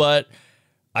vulnerable, but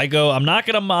I go, I'm not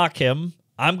going to mock him.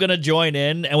 I'm going to join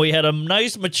in. And we had a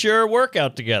nice, mature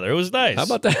workout together. It was nice. How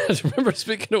about that? Remember,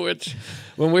 speaking of which,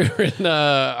 when we were in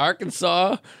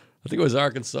Arkansas, I think it was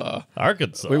Arkansas.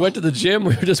 Arkansas? We went to the gym.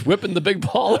 We were just whipping the big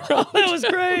ball around. That was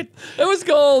great. It was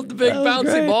gold. The big That was bouncy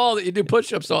great. ball that you do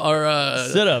push-ups or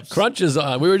Sit-ups. crunches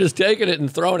on. We were just taking it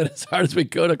and throwing it as hard as we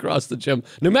could across the gym.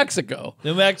 New Mexico.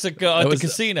 New Mexico at the was-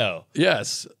 casino.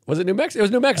 Yes. Was it New Mexico? It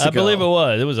was New Mexico. I believe it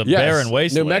was. It was a Yes, barren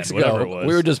wasteland. New Mexico. Whatever it was.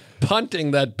 We were just punting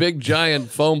that big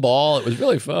giant foam ball. It was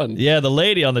really fun. Yeah, the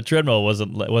lady on the treadmill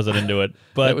wasn't into it.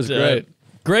 But That was great.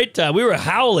 Great time. We were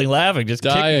howling, laughing, just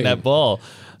kicking Dying. that ball.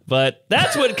 But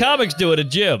that's what comics do at a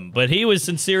gym. But he was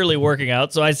sincerely working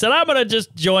out. So I said, I'm going to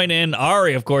just join in.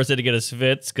 Ari, of course, had to get his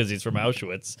fits because he's from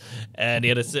Auschwitz. And he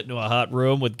had to sit in a hot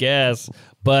room with gas.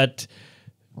 But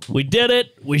we did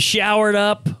it. We showered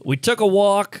up. We took a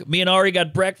walk. Me and Ari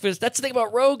got breakfast. That's the thing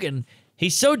about Rogan.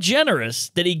 He's so generous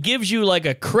that he gives you like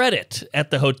a credit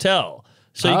at the hotel.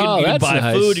 So you Oh, can that's buy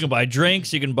nice. food, you can buy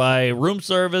drinks, you can buy room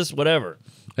service, whatever.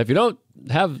 If you don't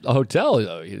have a hotel,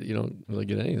 though, you don't really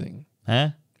get anything. Huh?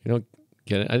 You don't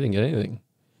get it. I didn't get anything.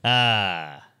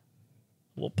 Ah.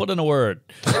 We'll put in a word.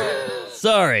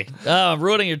 Sorry. Oh, I'm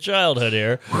ruining your childhood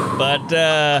here.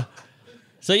 But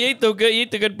so you eat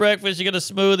the good breakfast, you get a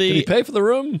smoothie. Did he pay for the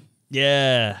room?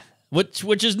 Yeah.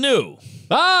 Which is new.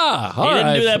 Ah, all He didn't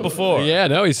right. do that before. Yeah,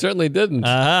 no, he certainly didn't.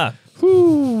 Uh-huh.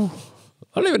 Whew.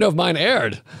 I don't even know if mine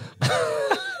aired.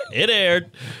 It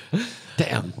aired.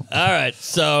 Damn. All right,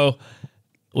 so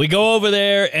we go over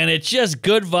there, and it's just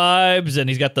good vibes, and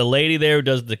he's got the lady there who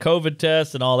does the COVID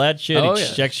test and all that shit. Oh, He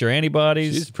yeah. checks your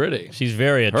antibodies. She's pretty. She's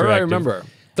very attractive. Her I remember.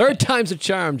 Third time's a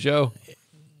charm, Joe.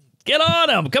 Get on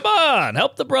him. Come on.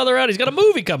 Help the brother out. He's got a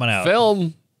movie coming out.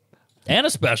 Film. And a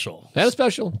special. And a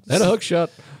special. And a hook shot.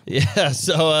 Yeah,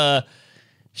 so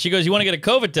she goes, you want to get a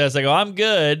COVID test? I go, I'm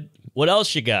good. What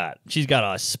else you got? She's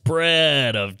got a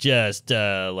spread of just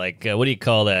what do you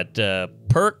call that?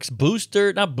 Perks,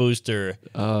 booster, not booster.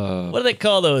 What do they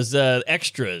call those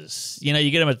extras? You know,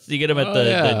 you get them at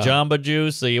the Jamba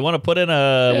Juice. So you want to put in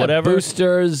a whatever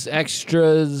Boosters,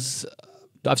 extras.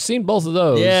 I've seen both of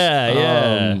those.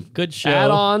 Yeah. Good show.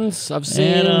 Add-ons. I've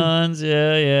seen. Add-ons.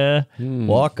 Yeah.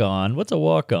 Walk on. What's a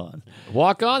walk on?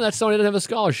 Walk on. That's someone who didn't have a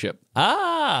scholarship.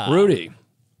 Ah, Rudy.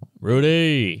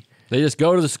 Rudy. They just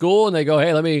go to the school and they go,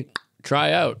 hey, let me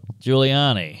try out.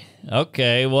 Giuliani.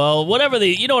 Okay, well, whatever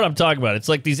you know what I'm talking about. It's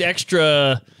like these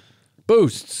extra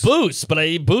Boosts. but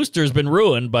Booster's been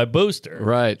ruined by Booster.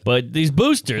 Right. But these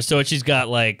boosters, so she's got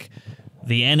like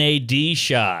the NAD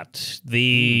shot,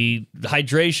 the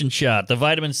hydration shot, the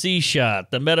vitamin C shot,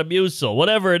 the Metamucil,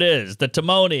 whatever it is, the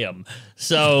Timonium.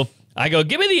 So I go,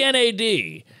 give me the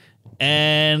NAD.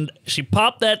 And she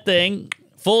popped that thing,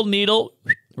 full needle,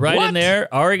 right What? in there.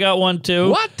 Ari got one too.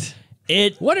 What?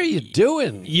 What are you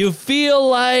doing? You feel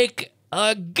like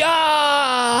a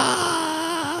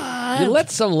god. You let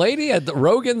some lady at the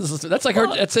Rogan's. That's like her.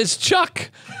 That says Chuck.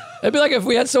 It'd be like if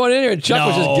we had someone in here and Chuck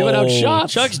was just giving out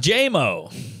shots. Chuck's J-Mo.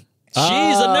 She's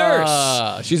a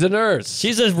nurse. She's a nurse.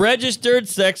 She's a registered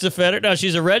sex offender. No,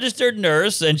 she's a registered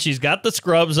nurse, and she's got the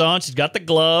scrubs on. She's got the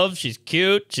gloves. She's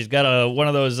cute. She's got one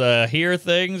of those here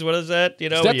things. What is that? You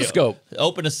know, Stethoscope. You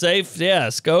open a safe,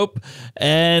 scope.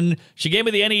 And she gave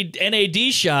me the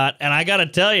NAD shot, and I got to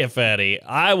tell you, Fatty,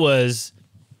 I was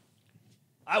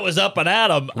up and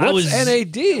at him. What's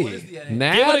NAD? Give it a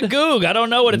NAD? goog. I don't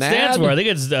know what it stands NAD? for. I think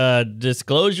it's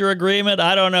disclosure agreement.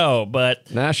 I don't know,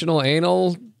 but National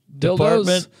Anal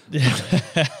department.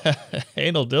 Dildos?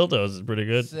 Anal dildos is pretty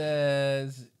good.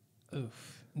 Says,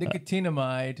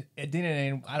 nicotinamide,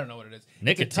 adenine, I don't know what it is.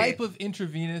 Nicotine. It's a type of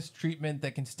intravenous treatment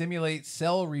that can stimulate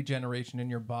cell regeneration in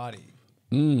your body.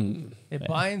 It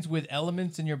binds with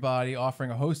elements in your body, offering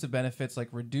a host of benefits like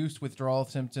reduced withdrawal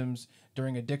symptoms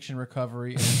during addiction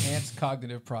recovery and enhanced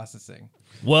cognitive processing.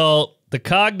 Well, the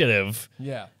cognitive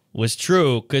Yeah. was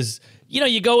true because,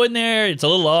 you go in there, it's a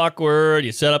little awkward.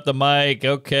 You set up the mic.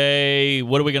 Okay,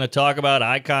 what are we going to talk about?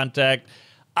 Eye contact.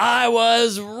 I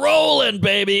was rolling,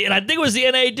 baby. And I think it was the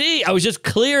NAD. I was just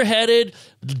clear-headed.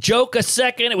 Joke a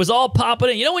second. It was all popping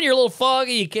in. You know when you're a little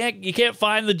foggy, you can't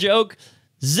find the joke?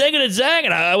 Zinging and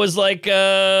zanging. I was like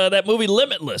that movie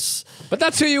Limitless. But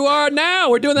that's who you are now.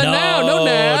 We're doing that now. No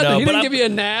NAD. No, He but didn't I'm- give you a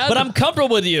NAD. But I'm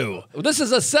comfortable with you. This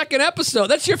is a second episode.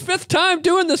 That's your 5th time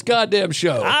doing this goddamn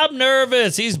show. I'm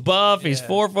nervous. He's buff. He's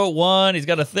 4'1". He's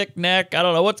got a thick neck. I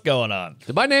don't know what's going on.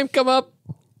 Did my name come up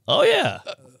Oh, yeah.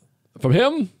 from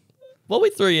him? Well, we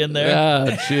threw you in there.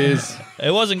 Yeah, jeez.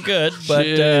 It wasn't good, but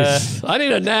Jeez. I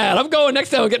need a NAD. I'm going next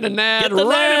time. I'm getting a NAD get the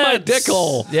right in my nads. dick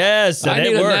hole. Yes, and I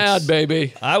need it a works. NAD,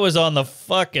 baby. I was on the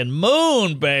fucking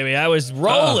moon, baby. I was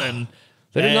rolling.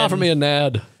 They didn't And offer me a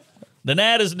NAD. The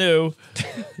NAD is new.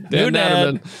 Dan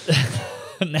NAD.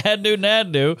 Natterman.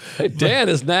 NAD new. Hey, Dan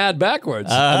is NAD backwards.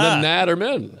 And then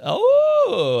Natterman.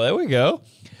 Oh, there we go.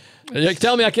 You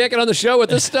tell me I can't get on the show with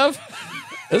this stuff?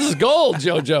 This is gold,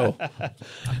 JoJo.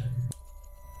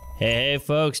 Hey,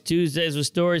 folks, Tuesdays with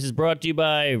Stories is brought to you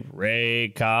by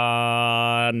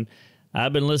Raycon.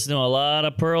 I've been listening to a lot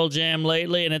of Pearl Jam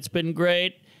lately, and it's been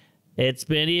great. It's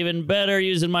been even better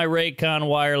using my Raycon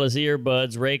wireless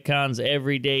earbuds. Raycon's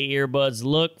everyday earbuds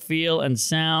look, feel, and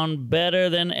sound better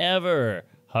than ever.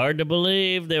 Hard to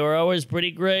believe, they were always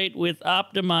pretty great with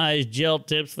optimized gel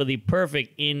tips for the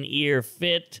perfect in-ear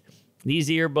fit. These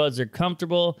earbuds are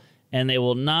comfortable, and they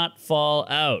will not fall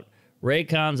out.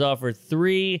 Raycons offer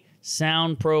 3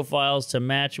 sound profiles to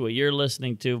match what you're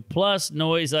listening to, plus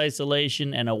noise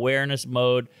isolation and awareness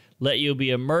mode let you be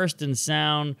immersed in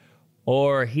sound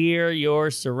or hear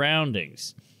your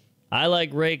surroundings. I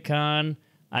like Raycon.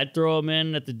 I throw them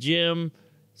in at the gym,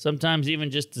 sometimes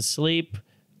even just to sleep,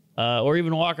 or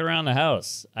even walk around the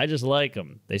house. I just like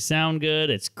them. They sound good.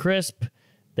 It's crisp.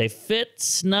 They fit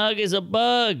snug as a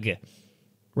bug.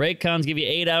 Raycons give you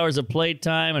 8 hours of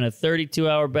playtime and a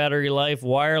 32-hour battery life.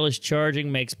 Wireless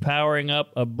charging makes powering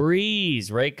up a breeze.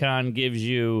 Raycon gives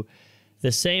you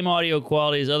the same audio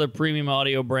quality as other premium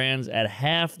audio brands at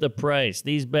half the price.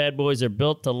 These bad boys are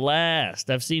built to last.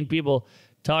 I've seen people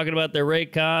talking about their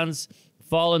Raycons,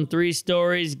 falling 3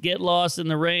 stories, get lost in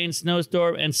the rain,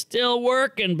 snowstorm, and still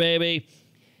working, baby.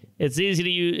 It's easy to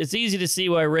use. It's easy to see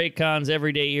why Raycon's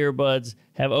everyday earbuds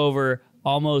have over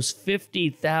almost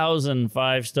 50,000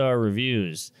 5-star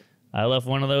reviews. I left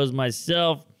one of those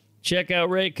myself. Check out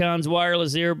Raycon's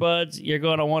wireless earbuds. You're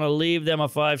going to want to leave them a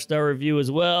 5-star review as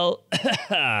well.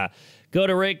 Go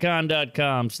to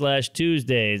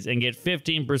raycon.com/Tuesdays and get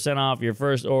 15% off your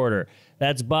first order.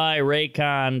 That's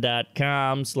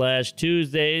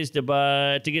buyraycon.com/Tuesdays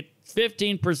to get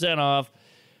 15% off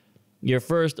your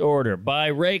first order.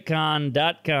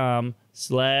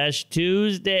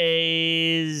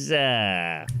 Buyraycon.com/Tuesdays.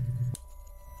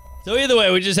 So either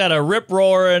way, we just had a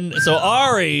rip-roaring. So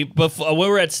Ari, before, we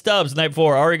were at Stubbs the night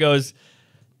before, Ari goes,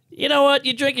 you know what?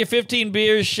 You drink your 15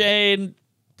 beers, Shane.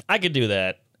 I could do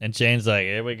that. And Shane's like,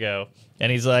 here we go.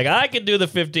 And he's like, I could do the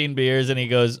 15 beers. And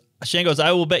Shane goes,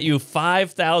 I will bet you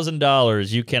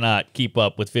 $5,000 you cannot keep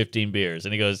up with 15 beers.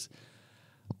 And he goes,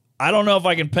 I don't know if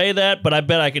I can pay that, but I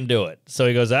bet I can do it. So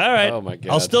he goes, all right, Oh, my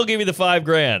God. I'll still give you the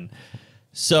 $5,000.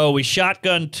 So we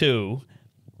shotgun 2.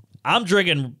 I'm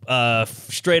drinking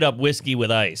straight up whiskey with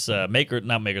ice.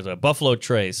 Buffalo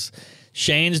Trace.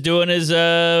 Shane's doing his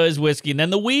whiskey, and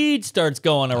then the weed starts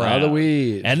going around. the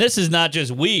weed. And this is not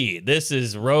just weed. This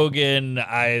is Rogan.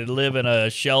 I live in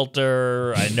a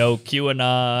shelter. I know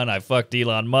QAnon. I fucked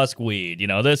Elon Musk weed. You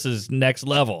know, this is next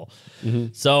level. Mm-hmm.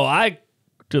 So I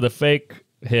do the fake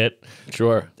hit.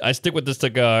 Sure. I stick with the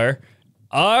cigar.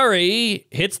 Ari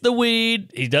hits the weed.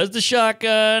 He does the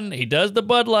shotgun. He does the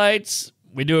Bud Lights.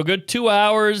 We do a good 2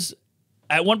 hours.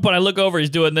 At one point, I look over. He's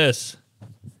doing this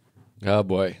Oh,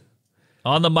 boy.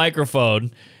 on the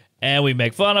microphone, and we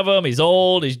make fun of him. He's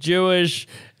old. He's Jewish.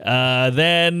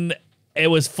 Then it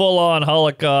was full-on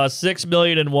Holocaust,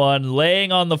 6,000,001,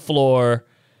 laying on the floor,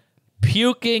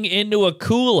 puking into a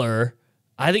cooler.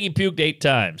 I think he puked 8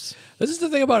 times. This is the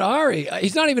thing about Ari.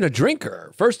 He's not even a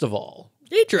drinker, first of all.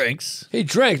 He drinks. He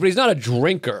drinks, but he's not a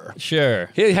drinker.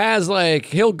 Sure. He has,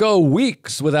 he'll go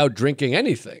weeks without drinking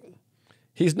anything.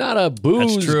 He's not a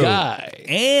booze That's true. guy.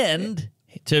 And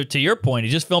to your point,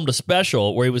 he just filmed a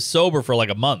special where he was sober for like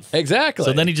a month. Exactly.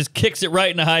 So then he just kicks it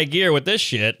right into high gear with this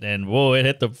shit, and whoa, it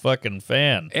hit the fucking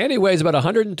fan. And he weighs about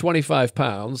 125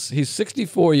 pounds. He's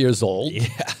 64 years old. Yeah.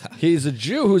 He's a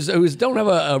Jew who's don't have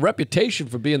a reputation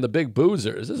for being the big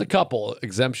boozers. There's a couple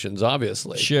exemptions,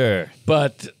 obviously. Sure.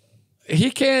 But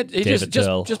he can't. He David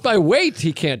Tell. just by weight,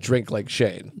 he can't drink like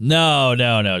Shane. No.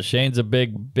 Shane's a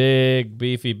big,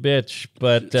 beefy bitch,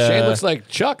 but Shane looks like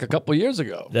Chuck a couple years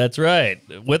ago. that's right,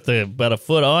 with about a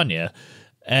foot on you.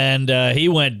 And he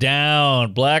went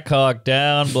down, Black Hawk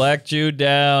down, Black Jew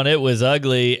down. It was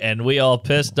ugly, and we all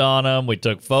pissed on him. We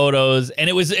took photos, and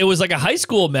it was like a high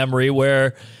school memory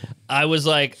where I was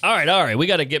like, all right, we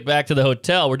got to get back to the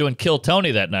hotel. We're doing Kill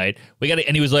Tony that night.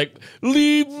 And he was like,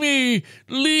 leave me,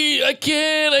 I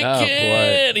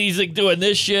can't. Boy. He's like doing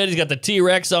this shit. He's got the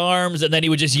T-Rex arms, and then he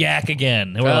would just yak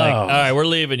again. And we're like, all right, we're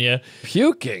leaving you.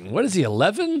 Puking. What is he,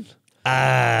 11?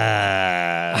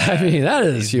 I I mean, that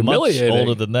is humiliating. Much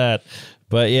older than that.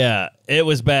 But yeah, it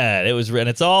was bad. And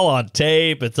it's all on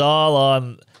tape. It's all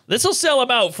on. This will sell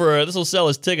This will sell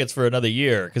his tickets for another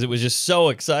year because it was just so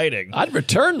exciting. I'd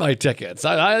return my tickets.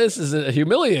 This is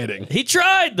humiliating. He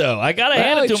tried though. I gotta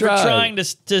hand it to him for trying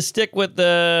to stick with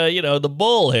the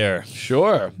bull here.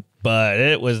 Sure. But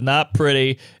it was not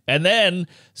pretty. And then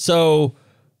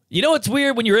it's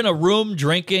weird when you're in a room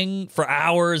drinking for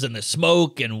hours and the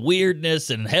smoke and weirdness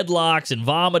and headlocks and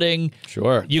vomiting.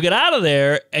 Sure. You get out of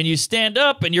there and you stand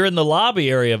up and you're in the lobby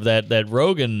area of that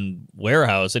Rogan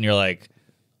warehouse and you're like,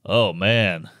 oh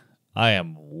man, I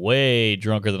am way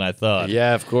drunker than I thought.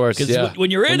 Yeah, of course. Because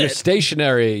when you're in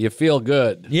stationary, you feel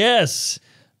good. Yes.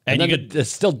 And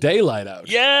it's still daylight out.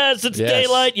 Yes, it's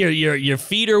daylight. Your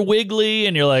feet are wiggly,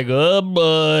 and you're like, oh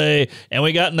boy. And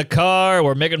we got in the car.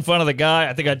 We're making fun of the guy.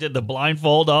 I think I did the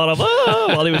blindfold on him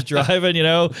while he was driving,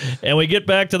 And we get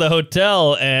back to the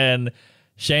hotel, and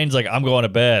Shane's like, I'm going to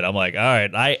bed. I'm like, all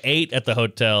right. I ate at the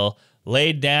hotel,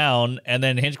 laid down, and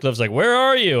then Hinchcliffe's like, where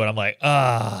are you? And I'm like,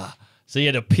 So you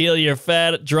had to peel your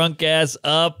fat, drunk ass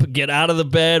up, get out of the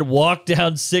bed, walk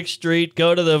down 6th Street,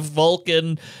 go to the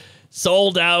Vulcan,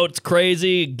 sold out, it's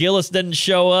crazy. Gillis didn't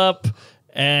show up.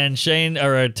 And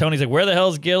Tony's like, where the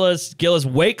hell's Gillis? Gillis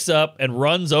wakes up and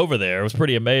runs over there. It was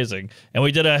pretty amazing. And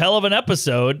we did a hell of an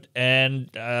episode. And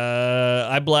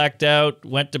I blacked out,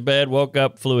 went to bed, woke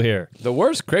up, flew here. The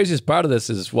worst, craziest part of this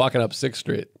is walking up 6th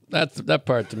Street. That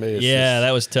part to me is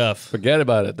That was tough. Forget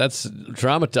about it. That's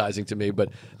traumatizing to me. But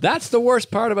that's the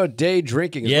worst part about day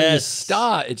drinking. Is when you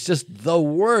start, it's just the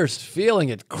worst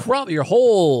feeling. Your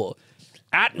whole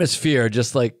atmosphere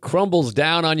just like crumbles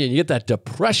down on you, and you get that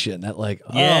depression. That like,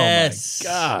 oh my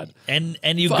God. And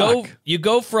you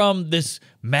go from this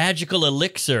magical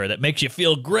elixir that makes you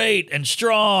feel great and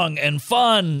strong and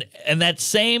fun, and that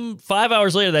same 5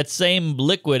 hours later, that same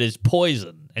liquid is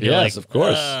poison. And you're like, of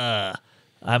course.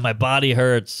 My body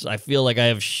hurts. I feel like I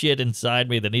have shit inside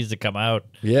me that needs to come out.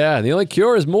 Yeah, and the only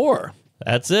cure is more.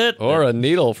 That's it. Or a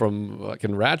needle from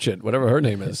fucking Ratchet, whatever her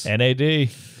name is. NAD.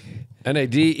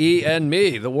 NADE and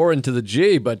me, the war into the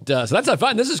G. But so that's not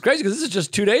fun. This is crazy because this is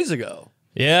just 2 days ago.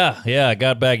 Yeah. I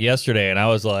got back yesterday, and I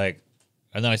was like,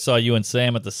 and then I saw you and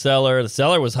Sam at the cellar. The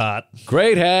cellar was hot.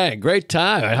 Great hang, great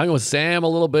time. I hung with Sam a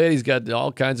little bit. He's got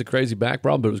all kinds of crazy back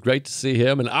problems, but it was great to see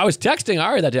him. And I was texting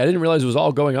Ari that day. I didn't realize it was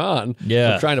all going on.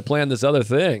 Yeah. I'm trying to plan this other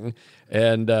thing.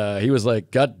 And he was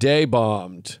like, got day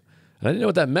bombed. And I didn't know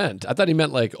what that meant. I thought he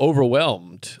meant like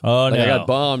overwhelmed. Oh, like no. I got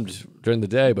bombed during the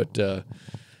day, but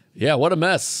yeah, what a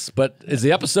mess. But is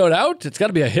the episode out? It's got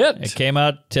to be a hit. It came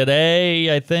out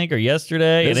today, I think, or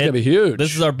yesterday. It's going to be huge.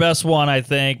 This is our best one, I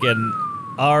think. And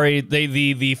Ari,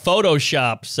 the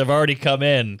Photoshops have already come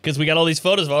in because we got all these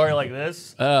photos of Ari like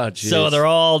this. Oh, geez. So they're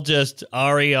all just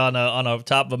Ari on a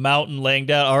top of a mountain laying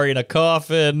down, Ari in a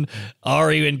coffin,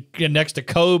 Ari next to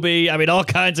Kobe. I mean, all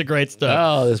kinds of great stuff.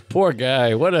 Oh, this poor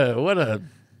guy. What a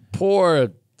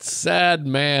poor, sad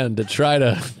man to try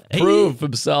to prove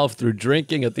himself through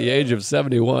drinking at the age of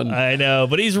 71. I know,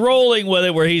 but he's rolling with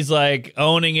it where he's like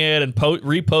owning it and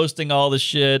reposting all the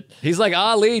shit. He's like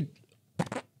Ali.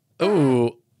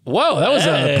 Ooh. Whoa, that was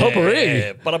a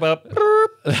potpourri.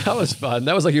 That was fun.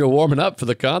 That was like you were warming up for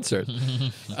the concert.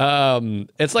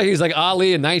 It's like he's like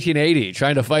Ali in 1980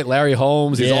 trying to fight Larry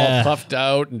Holmes. He's all puffed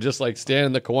out and just like standing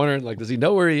in the corner. And like, does he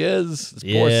know where he is?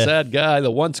 This poor sad guy,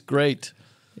 the once great.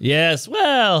 Yes,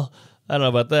 well, I don't know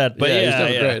about that, but he's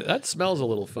done great. That smells a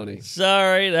little funny.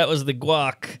 Sorry, that was the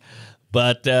guac.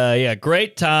 But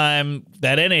great time.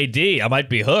 That NAD, I might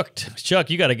be hooked. Chuck,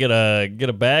 you got to get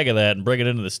a bag of that and bring it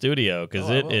into the studio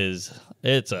because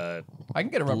it's a I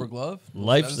can get a rubber glove.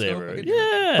 lifesaver.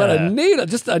 Yeah, but a needle,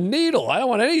 just a needle. I don't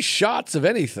want any shots of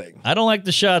anything. I don't like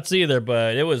the shots either,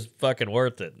 but it was fucking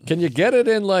worth it. Can you get it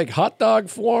in like hot dog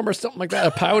form or something like that?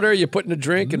 A powder you put in a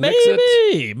drink and mix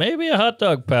it? Maybe a hot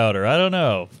dog powder. I don't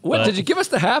know. What did you give us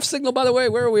the half signal, by the way?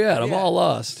 Where are we at? I'm all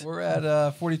lost. We're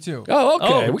at 42. Oh,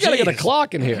 okay. Oh, we got to get a geez.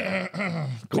 clock in here.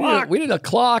 We need a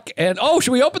clock. And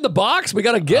should we open the box? We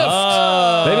got a gift.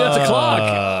 Maybe that's a clock.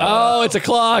 Oh, it's a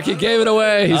clock. He gave it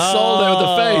away. He sold it with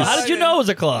the face. How did you know it was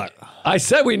a clock? I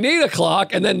said we need a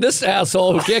clock, and then this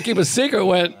asshole who can't keep a secret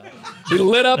went, he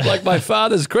lit up like my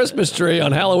father's Christmas tree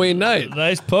on Halloween night.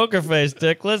 Nice poker face,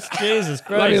 Dickless. Jesus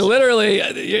Christ. I mean,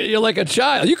 literally, you're like a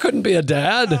child. You couldn't be a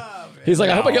dad. He's like,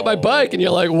 I hope I get my bike. And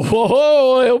you're like,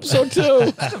 whoa, I hope so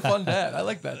too. That's a fun dad. I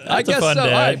like that. I guess fun so.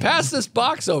 dad. All right, pass this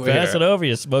box over here. Pass it over,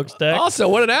 you smokestack. Also,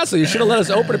 what an asshole. You should have let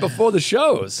us open it before the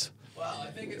shows. Well,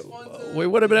 I think it's fun to... We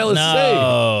would have been able to see.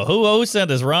 No. Who sent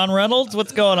this? Ron Reynolds?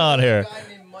 What's going on here? guy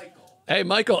named Michael. Hey,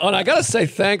 Michael. Oh, and I got to say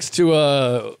thanks to,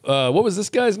 what was this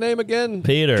guy's name again?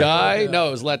 Peter. Guy? No,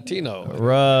 it was Latino.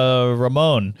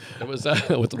 Ramon. It was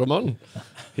with Ramon.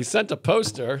 He sent a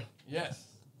poster. Yes.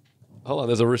 Hold on,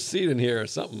 there's a receipt in here or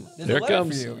something. There's Here a it letter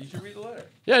comes. for you. You should read the letter.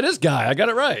 Yeah, it is Guy. I got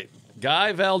it right.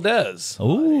 Guy Valdez.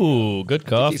 Ooh, good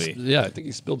coffee. I think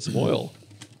he spilled some oil.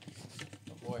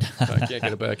 Boy. I can't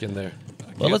get it back in there.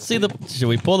 Well, let's see should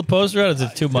we pull the poster out? Or is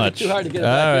it too much? It's too hard to get it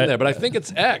back in there, but I think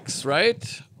it's X,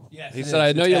 right? Yes, He it said,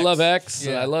 is. I know It's you X. love X,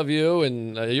 and Yeah. I love you,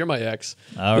 and you're my ex.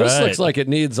 All this right. looks like it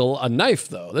needs a knife,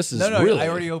 though. This is No, really... I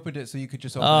already opened it, so you could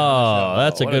just open it. Oh, on the show.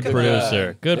 that's a what good a good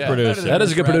producer. guy. Good Yeah. producer. That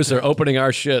is a good producer, Raptor. opening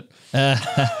our shit.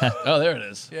 Oh, there it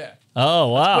is. Yeah.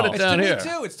 Oh, wow. put it It's down to here. me,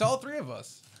 too. It's to all three of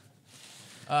us.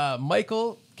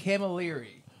 Michael Camilleri.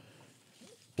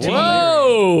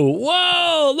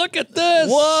 Whoa, look at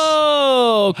this.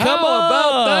 Whoa, come How on.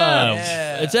 about that?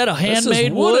 Yeah. Is that a This is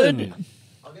handmade wooden. wood?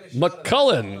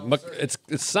 McCullen.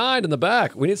 It's signed in the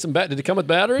back. We need some Did it come with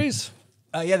batteries?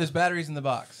 Yeah, there's batteries in the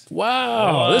box.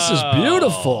 Wow, this is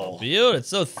beautiful. Beautiful. It's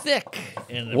so thick.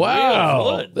 And Wow,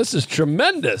 real wood. this is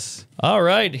tremendous. All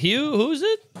right, Hugh, who's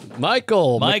it?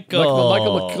 Michael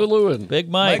McLuhan. Big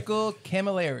Mike. Michael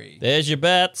Camilleri. There's your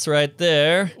bats right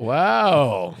there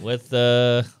Wow. with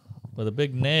a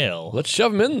big nail. Let's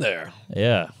shove him in there.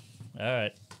 Yeah. All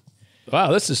right.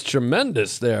 Wow, this is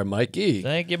tremendous there, Mikey.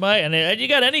 Thank you, Mike. And you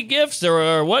got any gifts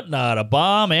or whatnot? A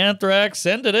bomb, anthrax?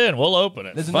 Send it in. We'll open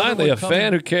it. There's another Finally, one a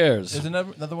fan who cares. There's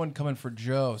another one coming for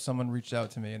Joe. Someone reached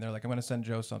out to me, and they're like, I'm going to send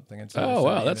Joe something. And so Oh,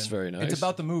 wow, that's very nice. It's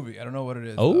about the movie. I don't know what it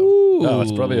is. Oh, No,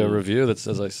 it's probably a review that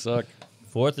says I suck.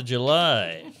 4th of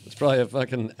July. It's probably a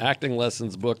fucking acting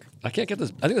lessons book. I can't get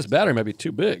this. I think this battery might be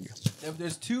too big.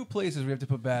 There's 2 places we have to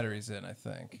put batteries in, I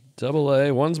think.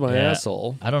 AA, one's my Yeah.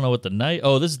 asshole. I don't know what the knife.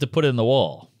 Oh, this is to put it in the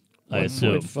wall. I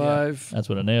assume 1.5. that's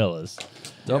what a nail is.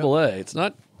 AA. It's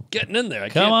not getting in there. I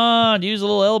Come can't. on, use a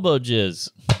little elbow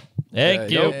jizz.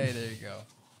 Thank you you. go. Hey, there you go.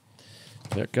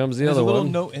 There comes the There's other a little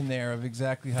one. note in there of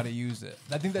exactly how to use it.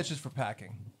 I think that's just for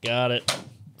packing. Got it.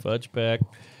 Fudge pack.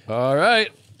 All right.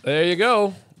 There you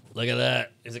go. Look at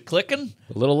that. Is it clicking?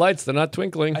 The little lights, they're not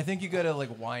twinkling. I think you gotta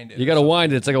like wind it. You got to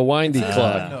wind it. It's like a windy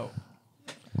clock. No.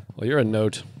 Well, you're a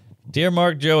note. Dear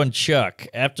Mark, Joe, and Chuck,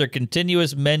 after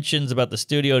continuous mentions about the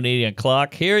studio needing a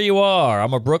clock, here you are.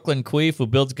 I'm a Brooklyn queef who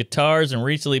builds guitars and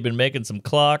recently been making some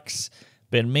clocks.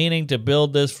 Been meaning to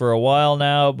build this for a while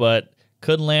now, but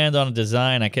couldn't land on a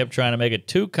design. I kept trying to make it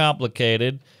too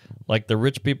complicated, like the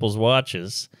rich people's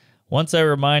watches. Once I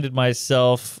reminded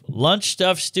myself, Lunch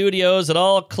Stuff Studios, it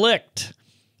all clicked.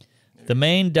 The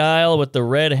main dial with the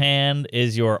red hand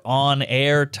is your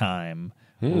on-air time.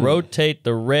 Rotate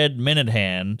the red minute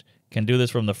hand, can do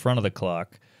this from the front of the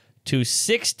clock, to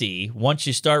 60 once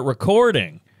you start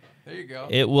recording. There you go.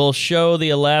 It will show the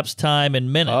elapsed time in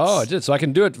minutes. Oh, I did. So I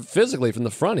can do it physically from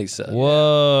the front, he said.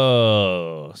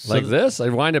 Whoa. So Like this? I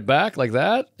wind it back like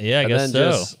that? Yeah, I and guess then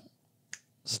so. just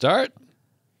start?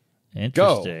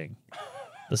 Interesting.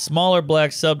 The smaller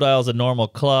black subdial is a normal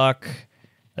clock,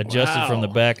 adjusted from the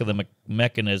Wow. back of the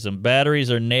mechanism. Batteries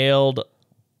are nailed,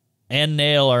 and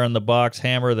nail are in the box.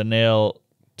 Hammer the nail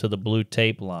to the blue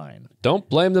tape line. Don't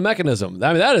blame the mechanism. I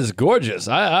mean, that is gorgeous.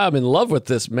 I'm in love with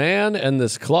this man and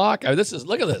this clock. I mean,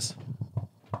 look at this.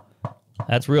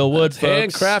 That's real wood,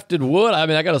 folks. Handcrafted wood. I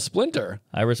mean, I got a splinter.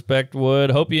 I respect wood.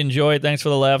 Hope you enjoy it. Thanks for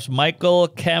the laughs. Michael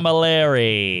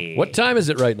Camilleri. What time is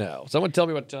it right now? Someone tell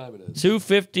me what time it is.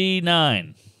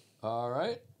 2:59. All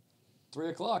right. 3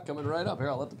 o'clock coming right up. Here,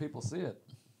 I'll let the people see it.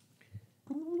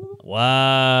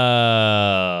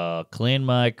 Wow. Clean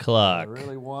my clock.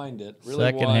 Really wind it. Really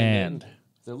Second wind hand. it.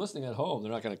 If they're listening at home,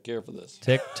 they're not going to care for this.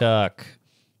 Tick-tock.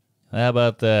 How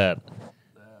about that?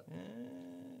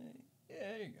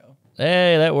 There you go.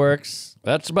 Hey, that works.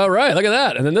 That's about right. Look at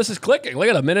that. And then this is clicking. Look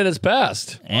at a minute has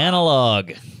passed,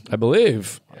 Analog. I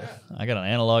believe. I got an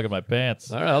analog in my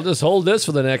pants. All right, I'll just hold this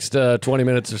for the next 20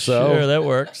 minutes or so. Sure, that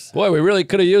works. Boy, we really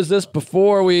could have used this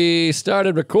before we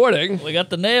started recording. We got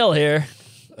the nail here.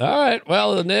 All right,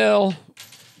 well, the nail,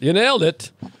 you nailed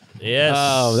it. Yes.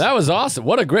 Oh, that was awesome.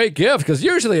 What a great gift, because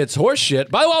usually it's horse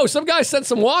shit. By the way, some guy sent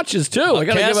some watches, too. I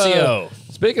gotta Casio.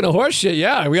 Speaking of horse shit,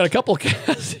 yeah, we got a couple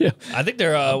Casio. I think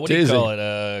they're, what do you teasing. call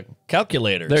it?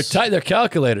 Calculators. They're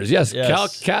calculators, yes.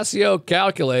 Yes. Casio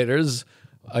calculators.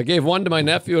 I gave one to my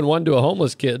nephew and one to a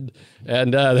homeless kid,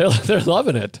 and they're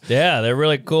loving it. Yeah, they're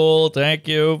really cool. Thank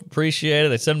you. Appreciate it.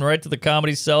 They sent them right to the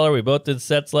Comedy Cellar. We both did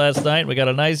sets last night. We got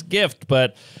a nice gift,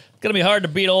 but it's going to be hard to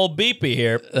beat old Beepy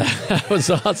here. That was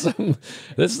awesome.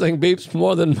 This thing beeps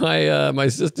more than my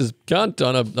sister's cunt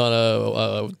on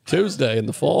a Tuesday in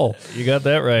the fall. You got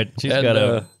that right. She's And, got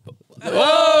a...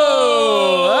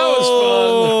 Whoa! That was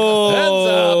fun. Heads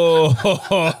up.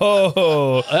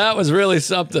 Oh, That was really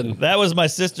something. that was my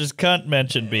sister's cunt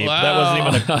mention beep. That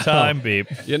wasn't even a time beep.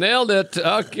 You nailed it.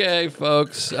 Okay,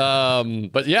 folks.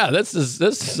 But yeah, this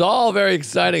is all very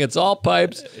exciting. It's all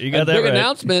pipes. You got And that big right.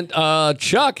 announcement.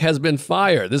 Chuck has been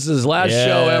fired. This is his last Yeah.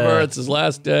 show ever. It's his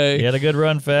last day. You had a good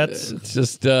run, Fats. It's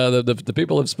just the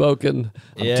people have spoken.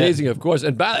 I'm Yeah. teasing, of course,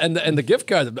 and the gift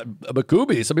cards,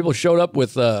 Bakubi. Some people showed up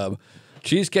with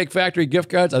Cheesecake Factory gift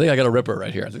cards. I think I got a Ripper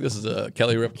right here. I think this is a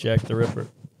Kelly Ripper. Jack the Ripper.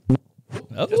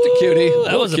 Oh, Just a cutie. That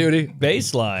Little was cutie. a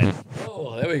baseline.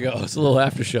 Oh, there we go. It's a little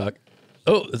aftershock.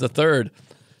 Oh, there's a third.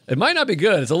 It might not be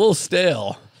good. It's a little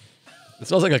stale. It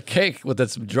smells like a cake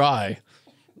that's dry.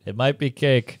 It might be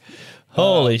cake.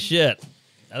 Holy shit.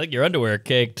 I think your underwear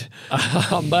caked.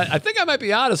 But I think I might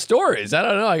be out of stories. I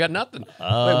don't know. I got nothing. Wait,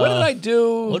 what did I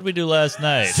do What did we do last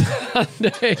night?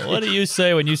 Sunday? What do you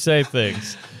say when you say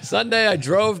things? Sunday, I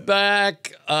drove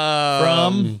back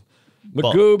From?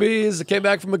 Magoobies. I came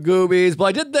back from Magoobies. But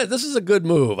I did that. This is a good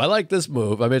move. I like this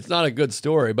move. I mean, it's not a good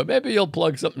story, but maybe you'll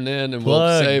plug something in and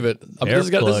we'll save it. I mean,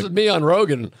 this is me on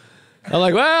Rogan. I'm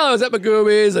like, well, I was at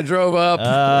Magoobies. I drove up. It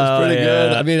was pretty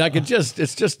good. I mean,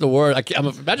 it's just the word.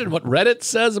 Imagine what Reddit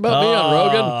says about me on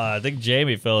Rogan. I think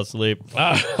Jamie fell asleep.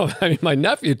 I mean, my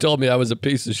nephew told me I was a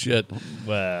piece of shit.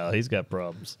 Well, he's got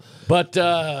problems. But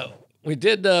we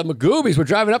did Magoobies. We're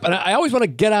driving up, and I always want to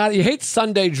get out. You hate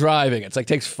Sunday driving. It's like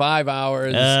takes 5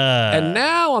 hours. And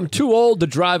now I'm too old to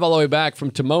drive all the way back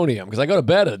from Timonium because I go to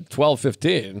bed at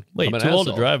 12:15. Wait, too old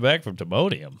to drive back from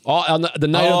Timonium? On the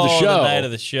night of the show. The night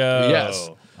of the show. Yes.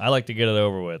 I like to get it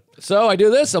over with. So I do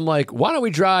this. I'm like, why don't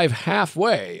we drive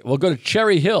halfway? We'll go to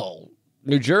Cherry Hill,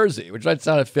 New Jersey, which right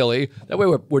out of Philly. That way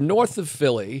we're north of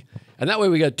Philly. And that way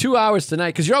we got 2 hours tonight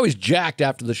because you're always jacked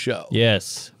after the show.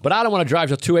 Yes. But I don't want to drive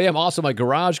till 2 a.m. Also, my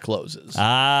garage closes.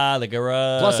 The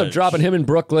garage. Plus, I'm dropping him in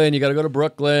Brooklyn. You got to go to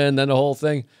Brooklyn, then the whole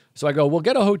thing. So I go, we'll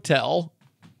get a hotel,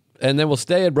 and then we'll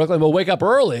stay in Brooklyn. We'll wake up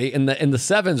early in the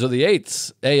 7s or the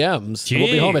 8s a.m.s. We'll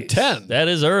be home at 10. That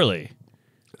is early.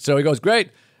 So he goes,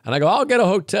 great. And I go, I'll get a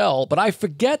hotel. But I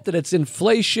forget that it's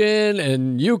inflation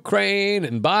and Ukraine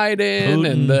and Biden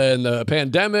and the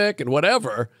pandemic and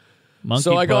whatever.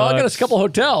 So I go, I'll get us a couple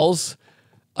hotels.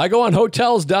 I go on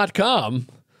hotels.com.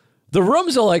 The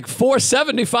rooms are like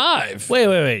 $475.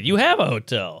 Wait. You have a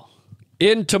hotel.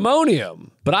 In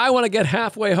Timonium. But I want to get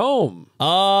halfway home.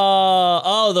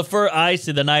 I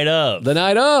see, the night of. The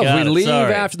night of. Got we it, leave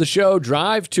sorry. after the show,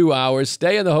 drive 2 hours,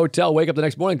 stay in the hotel, wake up the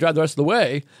next morning, drive the rest of the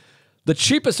way. The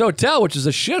cheapest hotel, which is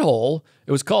a shithole,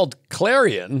 it was called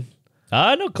Clarion.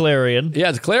 I know Clarion. Yeah,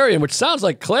 it's Clarion, which sounds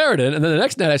like Clarendon. And then the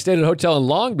next night I stayed at a hotel in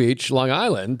Long Beach, Long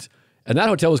Island, and that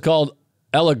hotel was called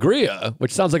Allegria,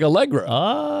 which sounds like Allegra.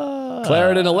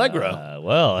 Clarendon Allegra.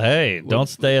 Well, hey, don't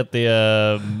stay at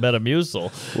the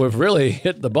Metamucil. We've really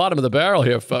hit the bottom of the barrel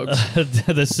here, folks.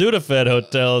 The Sudafed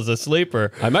Hotel is a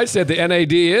sleeper. I might stay at the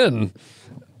NAD Inn.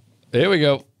 Here we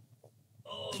go.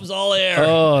 Oh, it was all air.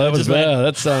 Oh, that was bad.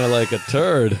 That sounded like a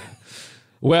turd.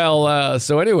 Well,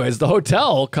 so anyways, the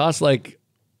hotel cost like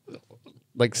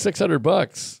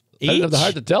 $600. I didn't have the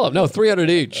heart to tell him. No, $300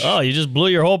 each. Oh, you just blew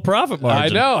your whole profit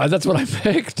margin. I know. That's what I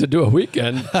make to do a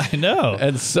weekend. I know.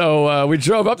 And so we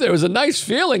drove up there. It was a nice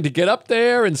feeling to get up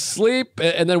there and sleep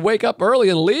and then wake up early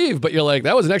and leave. But you're like,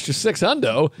 that was an extra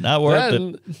 $600. Not worth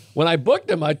it. When I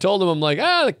booked him, I told him, I'm like,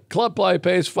 the club probably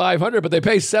pays $500, but they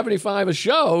pay $75 a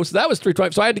show. So that was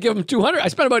 $320. So I had to give him $200. I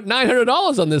spent about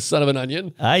 $900 on this son of an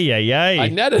onion. I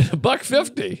netted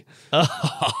 $150. So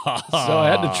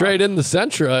I had to trade in the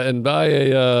Sentra and buy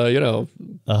a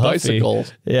bicycle.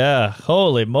 Yeah,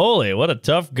 holy moly, what a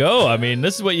tough go. I mean,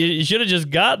 this is what you should have just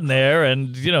gotten there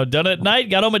and done it at night,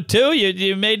 got home at 2,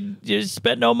 you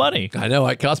spent no money. I know,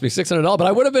 it cost me $600, but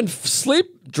I would have been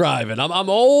sleep driving. I'm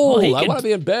old. I want to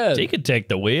be in bed. He could take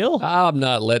the wheel. I'm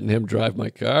not letting him drive my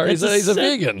car. He's a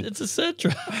vegan. It's a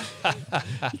Sentra.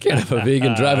 You can't have a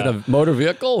vegan driving a motor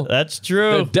vehicle. That's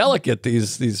true. They're delicate,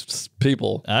 these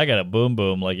people. I got a boom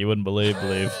boom like you wouldn't believe.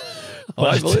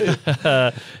 I believe.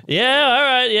 Yeah, all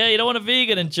right. Yeah, you don't want a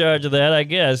vegan in charge of that, I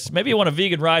guess. Maybe you want a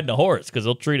vegan riding a horse because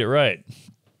they'll treat it right.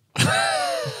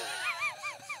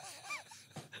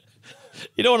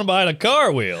 You don't want to buy a car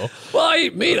wheel. Well, I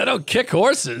eat meat. I don't kick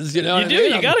horses. You know. You do.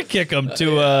 You got to kick them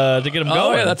to get them going.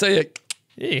 Oh yeah, that's how you.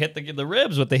 Yeah, you hit the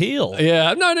ribs with the heel.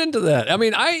 Yeah, I'm not into that. I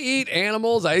mean, I eat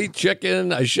animals. I eat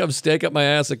chicken. I shove steak up my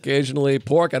ass occasionally.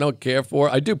 Pork, I don't care for.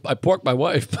 I pork my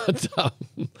wife, but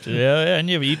yeah, and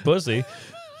you eat pussy.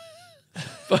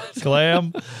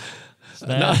 Clam.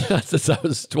 Not since I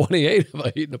was 28 have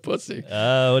I eaten a pussy. What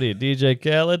are you, DJ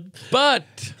Khaled?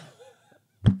 But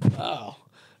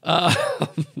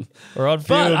We're on but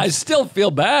fumes. I still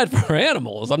feel bad for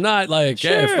animals. I'm not like,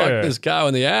 hey, Sure. fuck this cow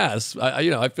in the ass.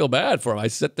 I feel bad for him. I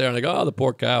sit there and I go, oh, the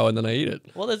poor cow, and then I eat it.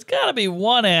 Well, there's got to be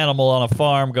one animal on a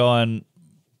farm going,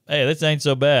 hey, this ain't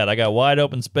so bad. I got wide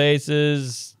open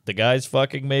spaces. The guy's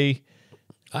fucking me.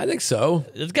 I think so.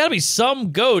 There's got to be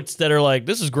some goats that are like,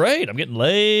 this is great. I'm getting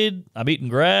laid. I'm eating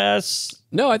grass.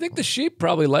 No, I think the sheep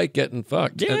probably like getting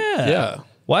fucked. Yeah. Yeah.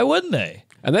 Why wouldn't they?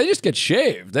 And they just get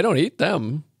shaved. They don't eat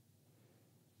them.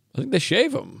 I think they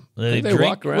shave them. They they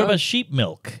walk around. What about sheep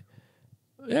milk?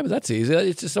 Yeah, but that's easy.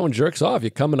 It's just someone jerks off.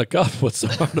 You come in a cup. What's so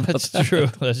hard about That's that? true.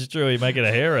 That's true. You might get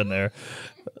a hair in there.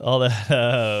 All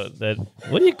that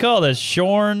what do you call that?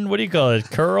 Shorn? What do you call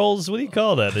it? Curls? What do you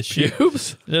call that? The sheep?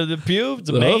 Pubes? The pubes?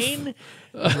 The The mane?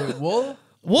 Wool?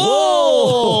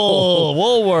 Wool!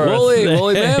 Woolworth. Woolly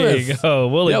There mammoth. you go.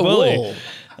 Woolly Yeah, bully. wool.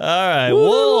 All right,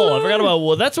 wool. I forgot about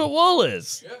wool. That's what wool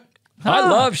is. I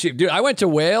love sheep, dude. I went to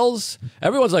Wales.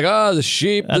 Everyone's like, "Oh, the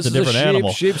sheep. That's this a is different sheep.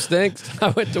 animal." Sheep stinks." I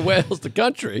went to Wales, the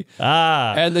country,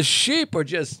 and the sheep are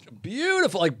just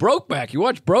beautiful, like Brokeback. You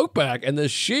watch Brokeback, and the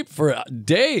sheep for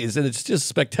days, and it's just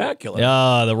spectacular.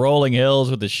 Yeah, the rolling hills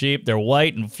with the sheep. They're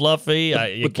white and fluffy.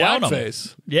 You With count 'em.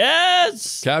 blackface,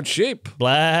 Yes. couch sheep.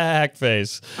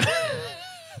 Blackface.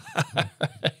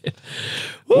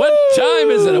 What time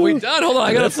is it? Are we done? Hold on,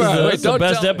 I gotta This is find. that's the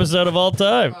best episode of all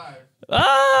time.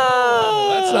 Oh,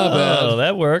 that's not bad. Oh,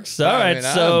 that works. All right,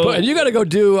 so and you got to go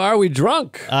do. Are we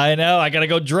drunk? I know I gotta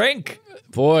go drink.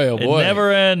 Boy, oh boy, It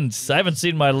never ends. I haven't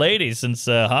seen my lady since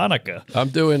Hanukkah. I'm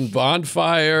doing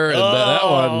bonfire, and that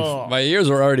one. My ears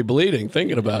are already bleeding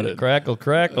thinking about it. Crackle,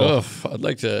 crackle. Oof, I'd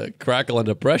like to crackle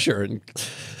under pressure.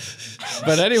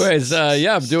 But anyways,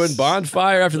 yeah, I'm doing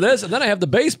bonfire after this, and then I have the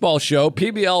baseball show,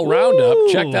 PBL Roundup.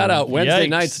 Check that out. Wednesday Yikes.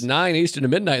 nights, 9 Eastern to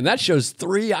midnight, and that show's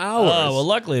 3 hours. Oh, well,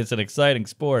 luckily it's an exciting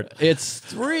sport. It's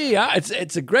 3 hours.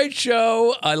 It's a great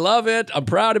show. I love it. I'm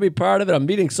proud to be part of it. I'm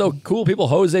meeting so cool people.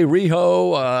 Jose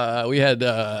Rijo. We had,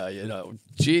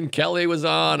 Gene Kelly was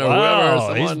on, or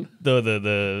whoever. He's Someone.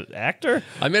 the actor?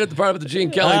 I made it the part with the Gene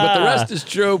Kelly, but the rest is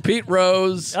true. Pete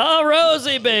Rose. Oh,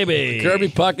 Rosie, baby. Kirby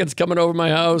Puckett's coming over my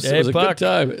house. Hey, it was a Puck. good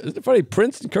time. Isn't it funny?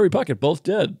 Prince and Kirby Puckett both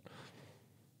dead.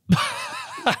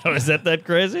 Is that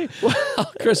crazy?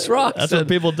 Chris Rock. That's said what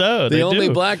people do. The only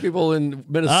black people in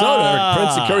Minnesota are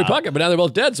Prince and Kirby Puckett, but now they're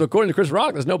both dead. So according to Chris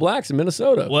Rock, there's no blacks in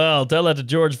Minnesota. Well, tell that to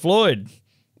George Floyd.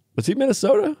 Was he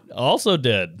Minnesota? Also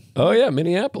dead. Oh yeah,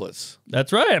 Minneapolis.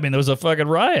 That's right. I mean, there was a fucking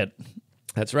riot.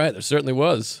 That's right. There certainly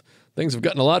was. Things have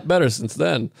gotten a lot better since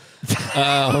then.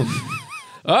 All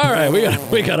right,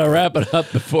 we gotta wrap it up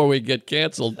before we get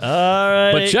canceled. All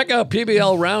right. But check out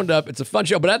PBL Roundup. It's a fun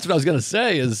show. But that's what I was gonna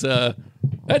say is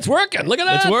it's working. Look at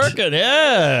that. It's working.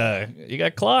 Yeah. You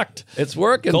got clocked. It's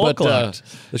working. Cold but clocked.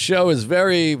 the show is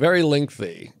very, very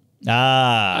lengthy.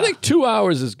 I think 2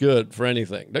 hours is good for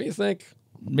anything. Don't you think?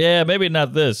 Yeah, maybe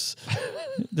not this.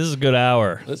 This is a good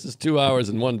hour. This is 2 hours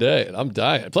in one day, and I'm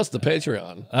dying. Plus the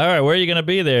Patreon. All right, where are you going to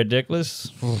be there,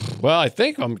 Dickless? Well, I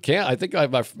think my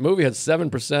movie had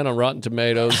 7% on Rotten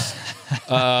Tomatoes.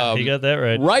 You got that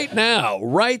right. Right now,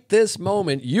 right this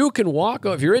moment, you can walk.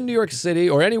 If you're in New York City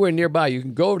or anywhere nearby, you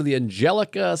can go to the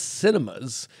Angelica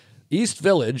Cinemas, East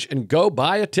Village, and go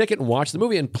buy a ticket and watch the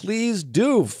movie. And please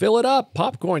do fill it up: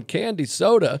 popcorn, candy,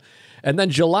 soda. And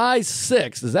then July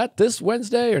 6th, is that this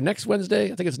Wednesday or next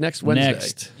Wednesday? I think it's next Wednesday.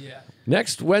 Next. Yeah.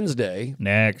 Next Wednesday.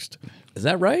 Next. Is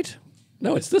that right?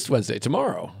 No, it's this Wednesday,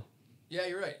 tomorrow. Yeah,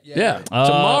 you're right. Yeah. Yeah, You're right.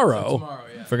 tomorrow. Tomorrow,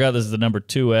 yeah. Forgot this is the number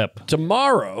 2 ep.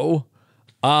 Tomorrow,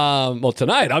 well,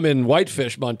 tonight I'm in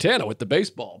Whitefish, Montana with the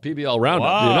baseball PBL Roundup.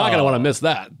 Wow. You're not going to want to miss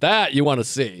that. That you want to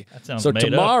see. That sounds so made up.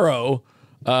 tomorrow,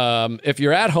 if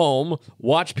you're at home,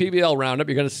 watch PBL Roundup.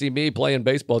 You're going to see me playing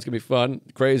baseball. It's going to be fun,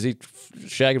 crazy,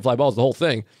 shag and fly balls, the whole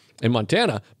thing in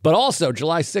Montana. But also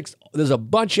July 6th, there's a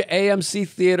bunch of AMC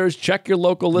theaters. Check your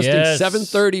local listings. Yes.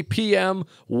 7:30 p.m.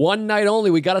 One night only.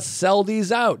 We got to sell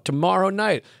these out tomorrow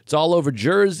night. It's all over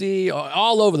Jersey,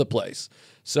 all over the place.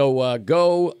 So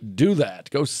go do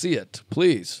that. Go see it,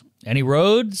 please. Any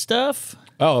road stuff?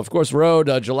 Oh, of course, Road,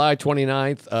 July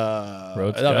 29th.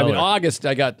 Road I mean, Scholar. August,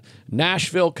 I got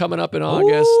Nashville coming up in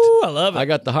August. Ooh, I love it. I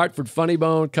got the Hartford Funny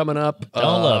Bone coming up. Don't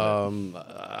love it.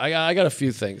 I got a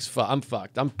few things. I'm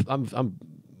fucked. I'm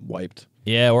wiped.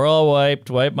 Yeah, we're all wiped.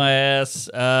 Wipe my ass.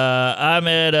 I'm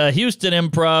at Houston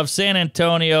Improv, San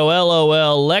Antonio,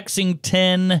 LOL,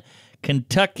 Lexington,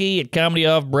 Kentucky at Comedy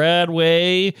Off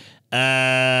Broadway.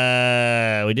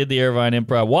 We did the Irvine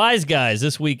Improv. Wise Guys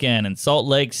this weekend in Salt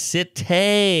Lake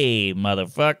City,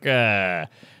 motherfucker.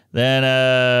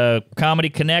 Then Comedy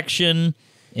Connection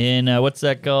in, what's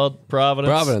that called?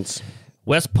 Providence.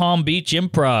 West Palm Beach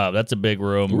Improv. That's a big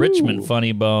room. Richmond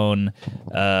Funny Bone.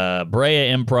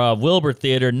 Brea Improv. Wilbur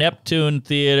Theater. Neptune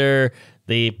Theater.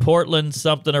 The Portland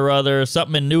something or other.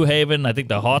 Something in New Haven. I think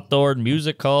the Hawthorne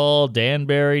Music Hall.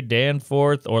 Danbury.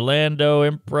 Danforth. Orlando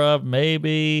Improv,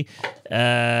 maybe.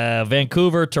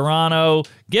 Vancouver. Toronto.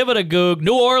 Give it a goog.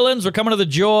 New Orleans. We're coming to the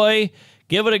Joy.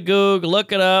 Give it a goog.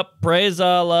 Look it up. Praise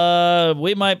Allah.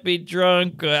 We might be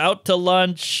drunk. Out to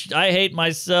lunch. I hate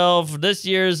myself. This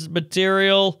year's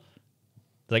material.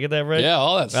 Did I get that right? Yeah,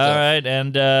 all that stuff. All right.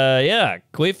 And yeah,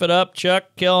 queef it up. Chuck,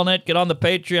 killing it. Get on the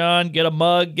Patreon. Get a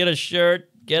mug. Get a shirt.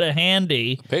 Get a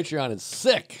handy. Patreon is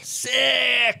sick.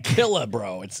 Sick. Killer,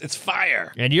 bro. It's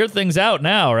fire. And your thing's out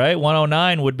now, right?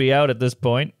 109 would be out at this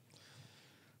point.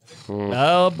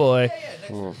 Oh, boy.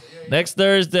 Next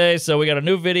Thursday, so we got a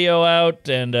new video out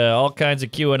and all kinds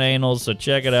of Q&A-nals, so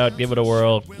check it out. Give it a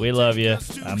whirl. We love you.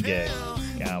 I'm gay.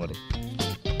 Comedy.